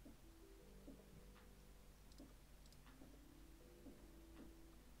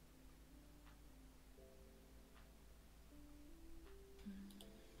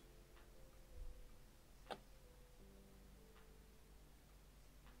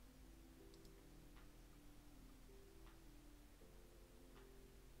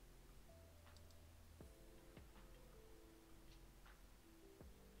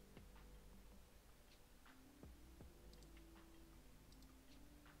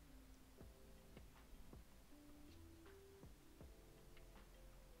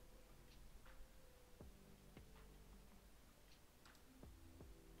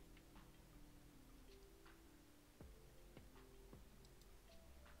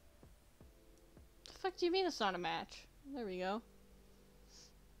 The fuck do you mean it's not a match? There we go.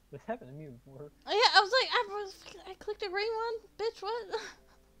 This happened to me before. Yeah, I clicked a green one, bitch. What?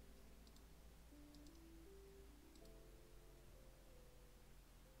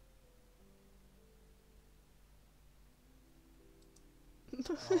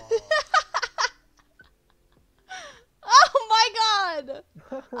 Oh my god!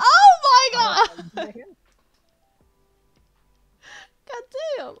 Oh my god! Man. God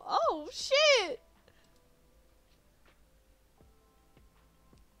damn! Oh shit!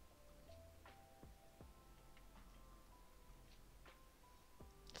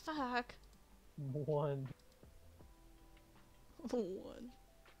 Fuck. One.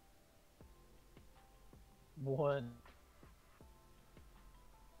 One.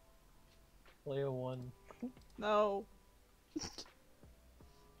 Play a one. No.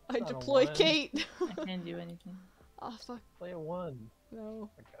 I Not a deploy one. Kate. I can't do anything. Oh fuck. Play a one. No. Oh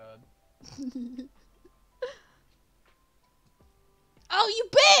my god. Oh, you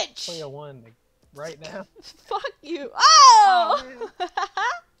bitch! Play a one like, right now. Fuck you. Oh! Oh,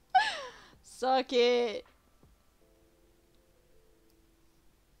 Suck it.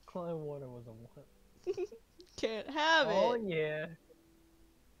 Play one. It was a one. Can't have Oh it. yeah.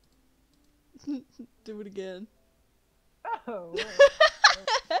 Do it again. Oh.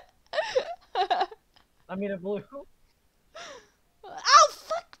 I mean a blue. Oh,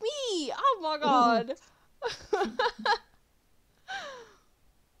 fuck me! Oh my god.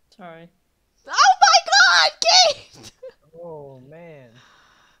 sorry. Oh my god, Kate! Oh man.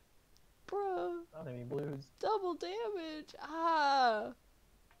 Bro, Not any blues. double damage. Ah.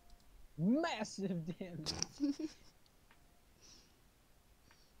 Massive damage.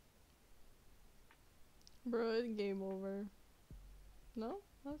 Bro, it's game over. No?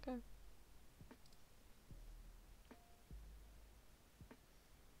 Okay.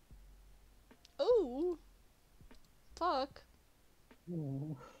 Ooh. Fuck.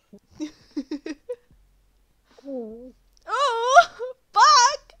 Ooh. Ooh. Oh!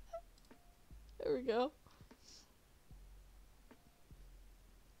 Fuck! There we go.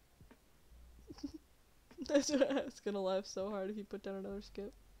 That's what I was gonna laugh so hard if you put down another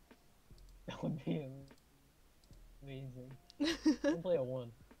skip. That would be amazing. Don't play a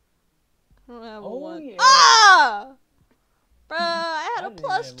one. I don't have a Oh, one. yeah. Ah! Bruh, I had I a didn't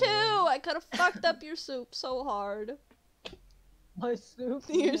plus have 2! one. I could've fucked up your soup so hard. My soup.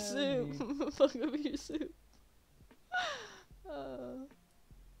 Your yeah, soup. dude. Fuck up your soup.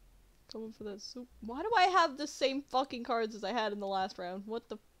 Coming for that soup. Why do I have the same fucking cards as I had in the last round? What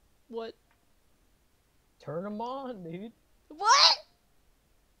the... What? Turn them on, dude. What?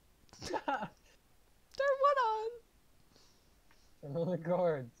 Turn what on? Turn on the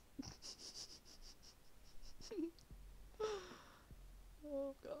cards.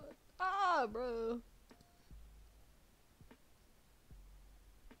 Oh god. Ah, bro.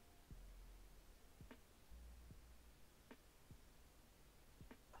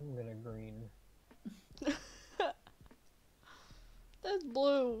 I'm gonna green. That's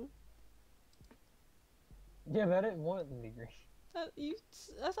blue. Yeah, but I didn't want it to be green. I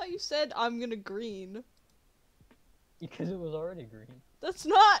thought you said I'm gonna green. Because it was already green. That's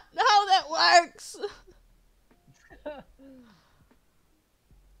not how that works!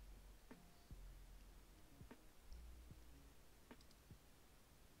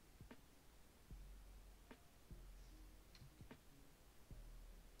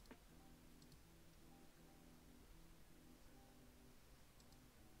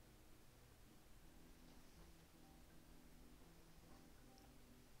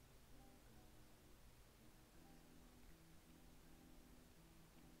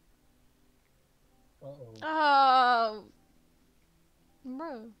 Uh-oh.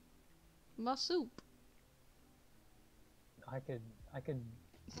 Bro. My soup. I could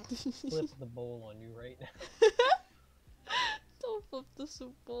flip the bowl on you right now. Don't flip the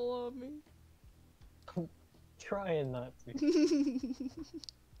soup bowl on me. Trying not to.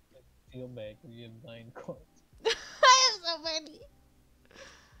 Feel bad because you have 9 cards. I have so many.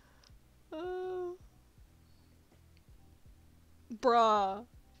 Bruh.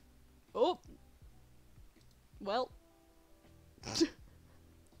 Oh. Well.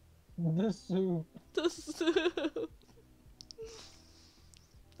 The soup. The soup.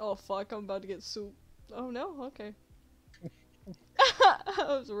 Oh fuck, I'm about to get soup. Oh no? Okay. I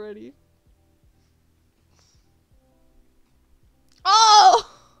was ready. Oh!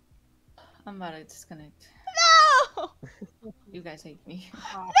 I'm about to disconnect. No! You guys hate me.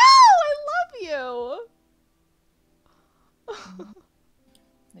 No! I love you!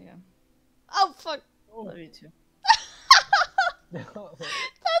 Yeah. Oh fuck. Oh, Love you too. no.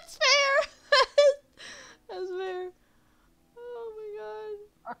 That's fair! That's fair. Oh my god.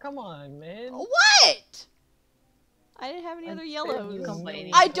 come on, man. What? I didn't have any I other said yellows. you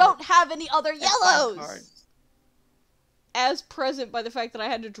Complaining. I don't have any other That's five yellows! cards. As present by the fact that I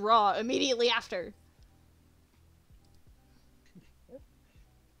had to draw immediately after.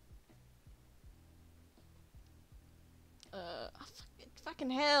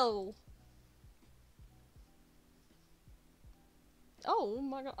 Fucking hell. Oh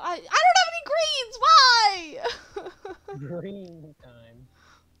my god. I don't have any greens! Why? Green time.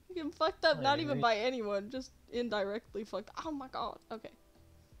 Getting fucked up, not even Alright. by anyone, just indirectly fucked. Oh my god. Okay.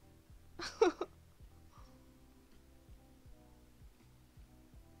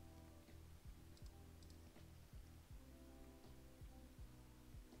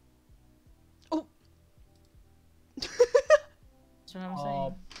 Oh. That's what I'm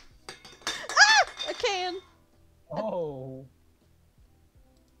saying. Ah! A can. Oh.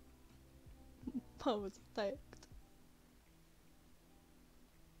 I was attacked.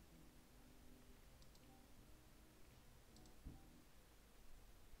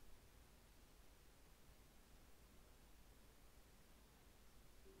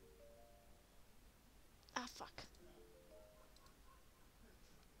 Ah, fuck.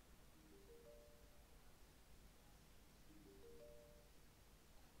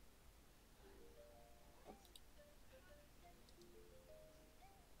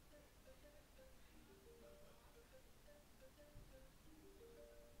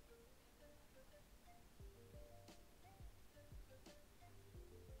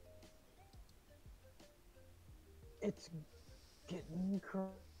 It's getting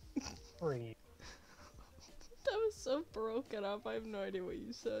crazy. That was so broken up. I have no idea what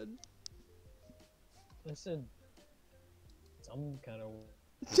you said. I said some kind of.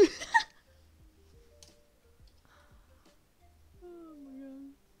 Oh my god.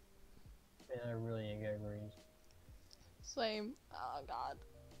 Man, I really ain't got greens. Same. Oh god.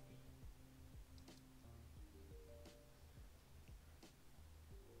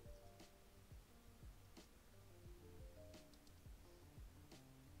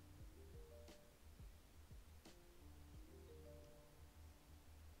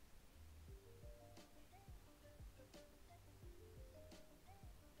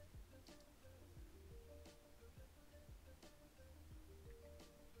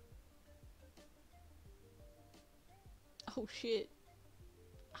 Oh shit.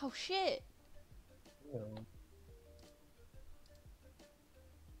 Oh shit. No.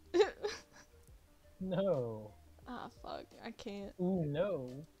 No. Ah fuck. I can't. Ooh,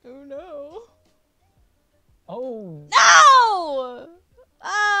 no. Oh no. Oh. No!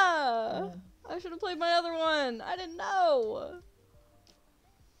 Ah! I should have played my other one. I didn't know.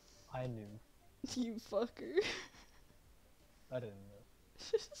 I knew. You fucker. I didn't know.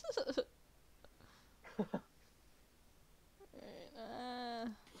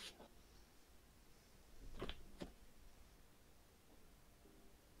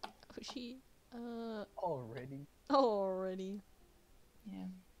 Alright, oh she. Already. Already. Yeah.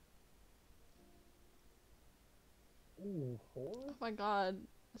 Ooh, 4? Oh my god.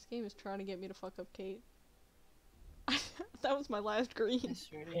 This game is trying to get me to fuck up Kate. That was my last green.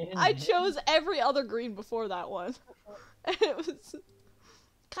 It's really. I chose every other green before that one. And it was.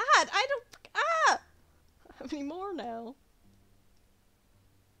 God, I don't. Ah! How many more now?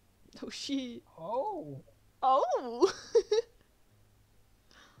 Oh shit. Oh. Oh!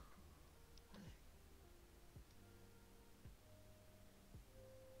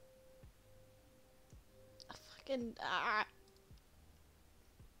 Fucking. Ah!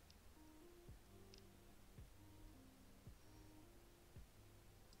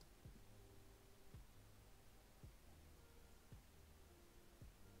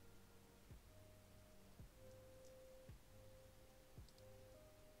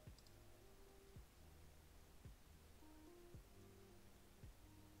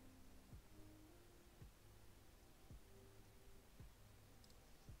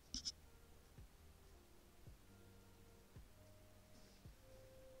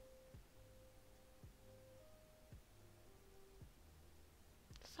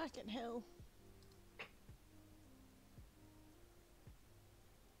 Fucking hell.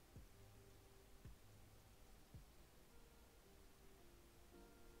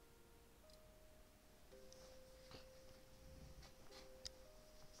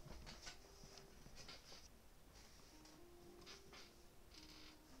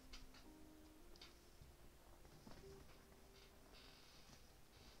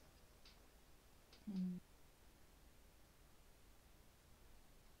 Mm.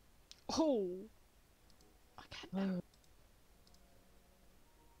 Oh! I can't.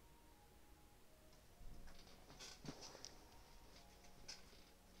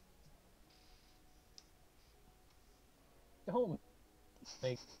 home.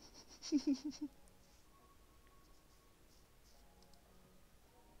 Like,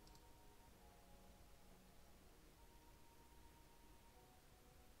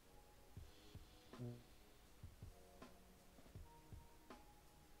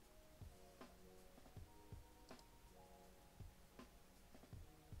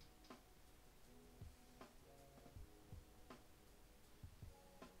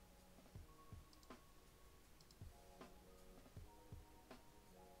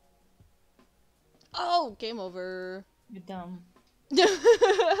 Oh, game over. You're dumb.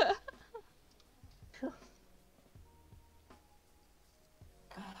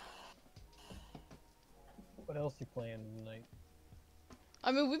 what else you playing tonight?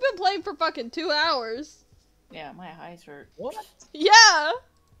 I mean, we've been playing for fucking 2 hours. Yeah, my eyes hurt. What? Yeah!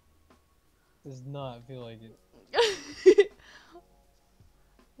 Does not feel like it.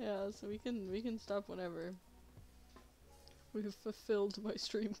 Yeah, so we can stop whenever. We've fulfilled my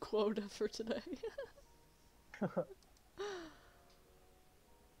stream quota for today.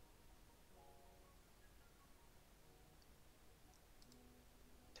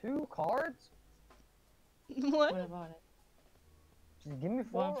 2 cards? What? What about it? Just give me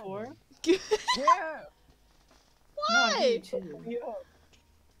 4. 1-4? Yeah! No, I Why? need 2. Yeah.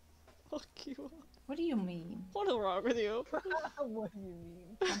 Fuck you up. What do you mean? What is wrong with you? What do you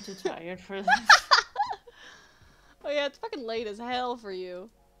mean? I'm too tired for this. Oh yeah, it's fucking late as hell for you.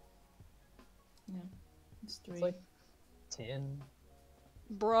 Yeah, it's 3. It's like 10.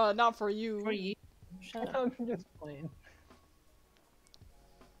 Bruh, not for you. For you. Shut up. I'm just playing.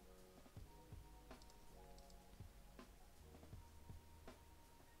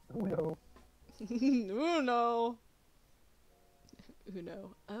 Uno. Uno.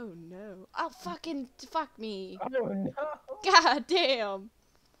 Uno. Oh no. Oh fucking fuck me. Oh no! God damn.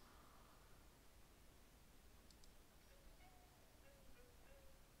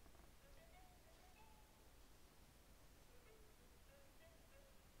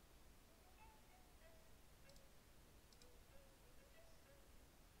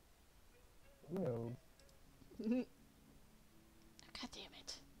 Uno. God damn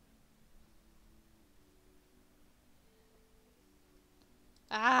it.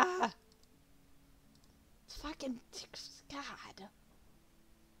 Ah. Fucking God.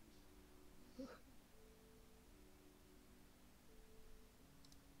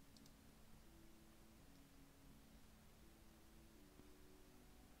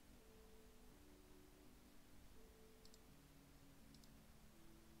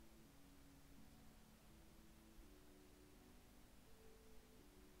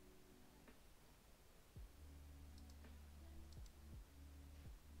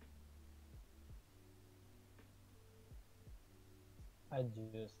 I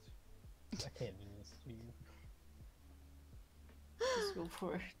can't do this to you. Just go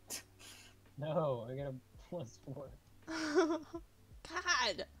for it. No, I got a +4.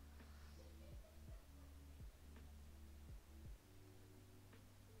 God.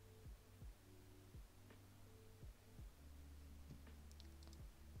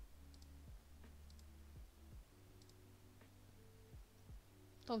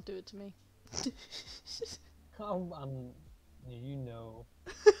 Don't do it to me. You know.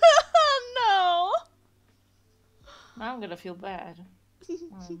 No. Now I'm gonna feel bad.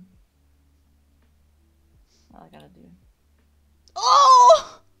 All I gotta do.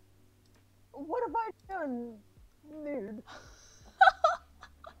 Oh! What have I done, dude?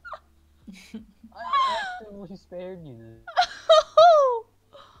 I actively spared you this.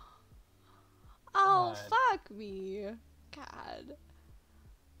 Oh, God. fuck me. God.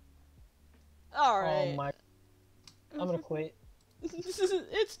 Alright. Oh my! I'm gonna quit.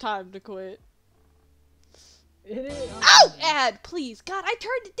 It's time to quit. It is. Ow! Ad, please. God, I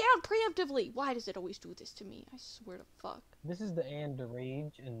turned it down preemptively. Why does it always do this to me? I swear to fuck. This is the and the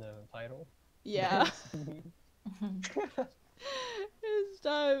rage in the title. Yeah. It's It's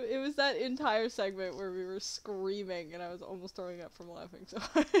time. It was that entire segment where we were screaming and I was almost throwing up from laughing so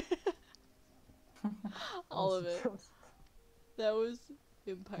hard. All of it. That was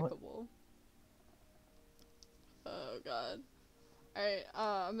impeccable. Oh god. Alright,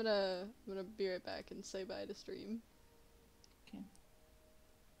 I'm gonna be right back and say bye to stream.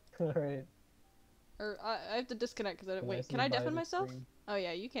 Alright. Or I have to disconnect because I don't wait. Can I deafen myself? Oh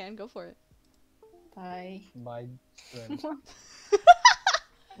yeah, you can. Go for it. Bye. Bye. Friend.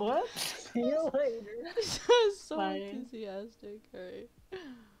 What? See you later. So Bye. enthusiastic. Alright.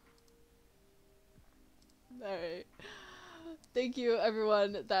 Alright. Thank you,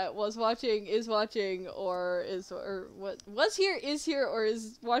 everyone that was watching, is watching, or what was here, is here, or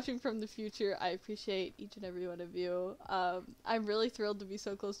is watching from the future. I appreciate each and every one of you. I'm really thrilled to be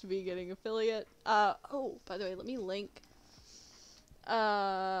so close to being getting affiliate. Oh, by the way, let me link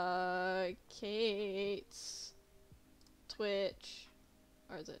Kate's Twitch.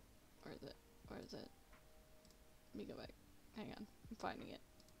 Where is it? Where is it? Where is it? Let me go back. Hang on. I'm finding it.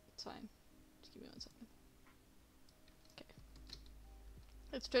 It's fine. Just give me 1 second. Okay.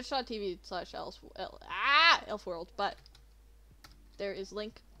 It's twitch.tv/elfworld, but there is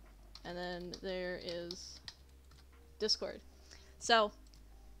link, and then there is Discord. So,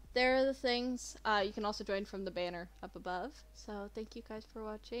 there are the things. You can also join from the banner up above. So, thank you guys for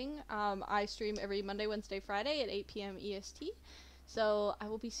watching. I stream every Monday, Wednesday, Friday at 8 p.m. EST. So, I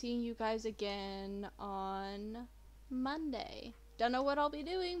will be seeing you guys again on Monday. Don't know what I'll be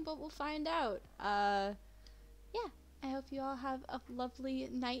doing, but we'll find out. Yeah. I hope you all have a lovely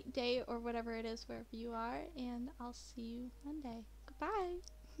night, day, or whatever it is wherever you are, and I'll see you Monday. Goodbye!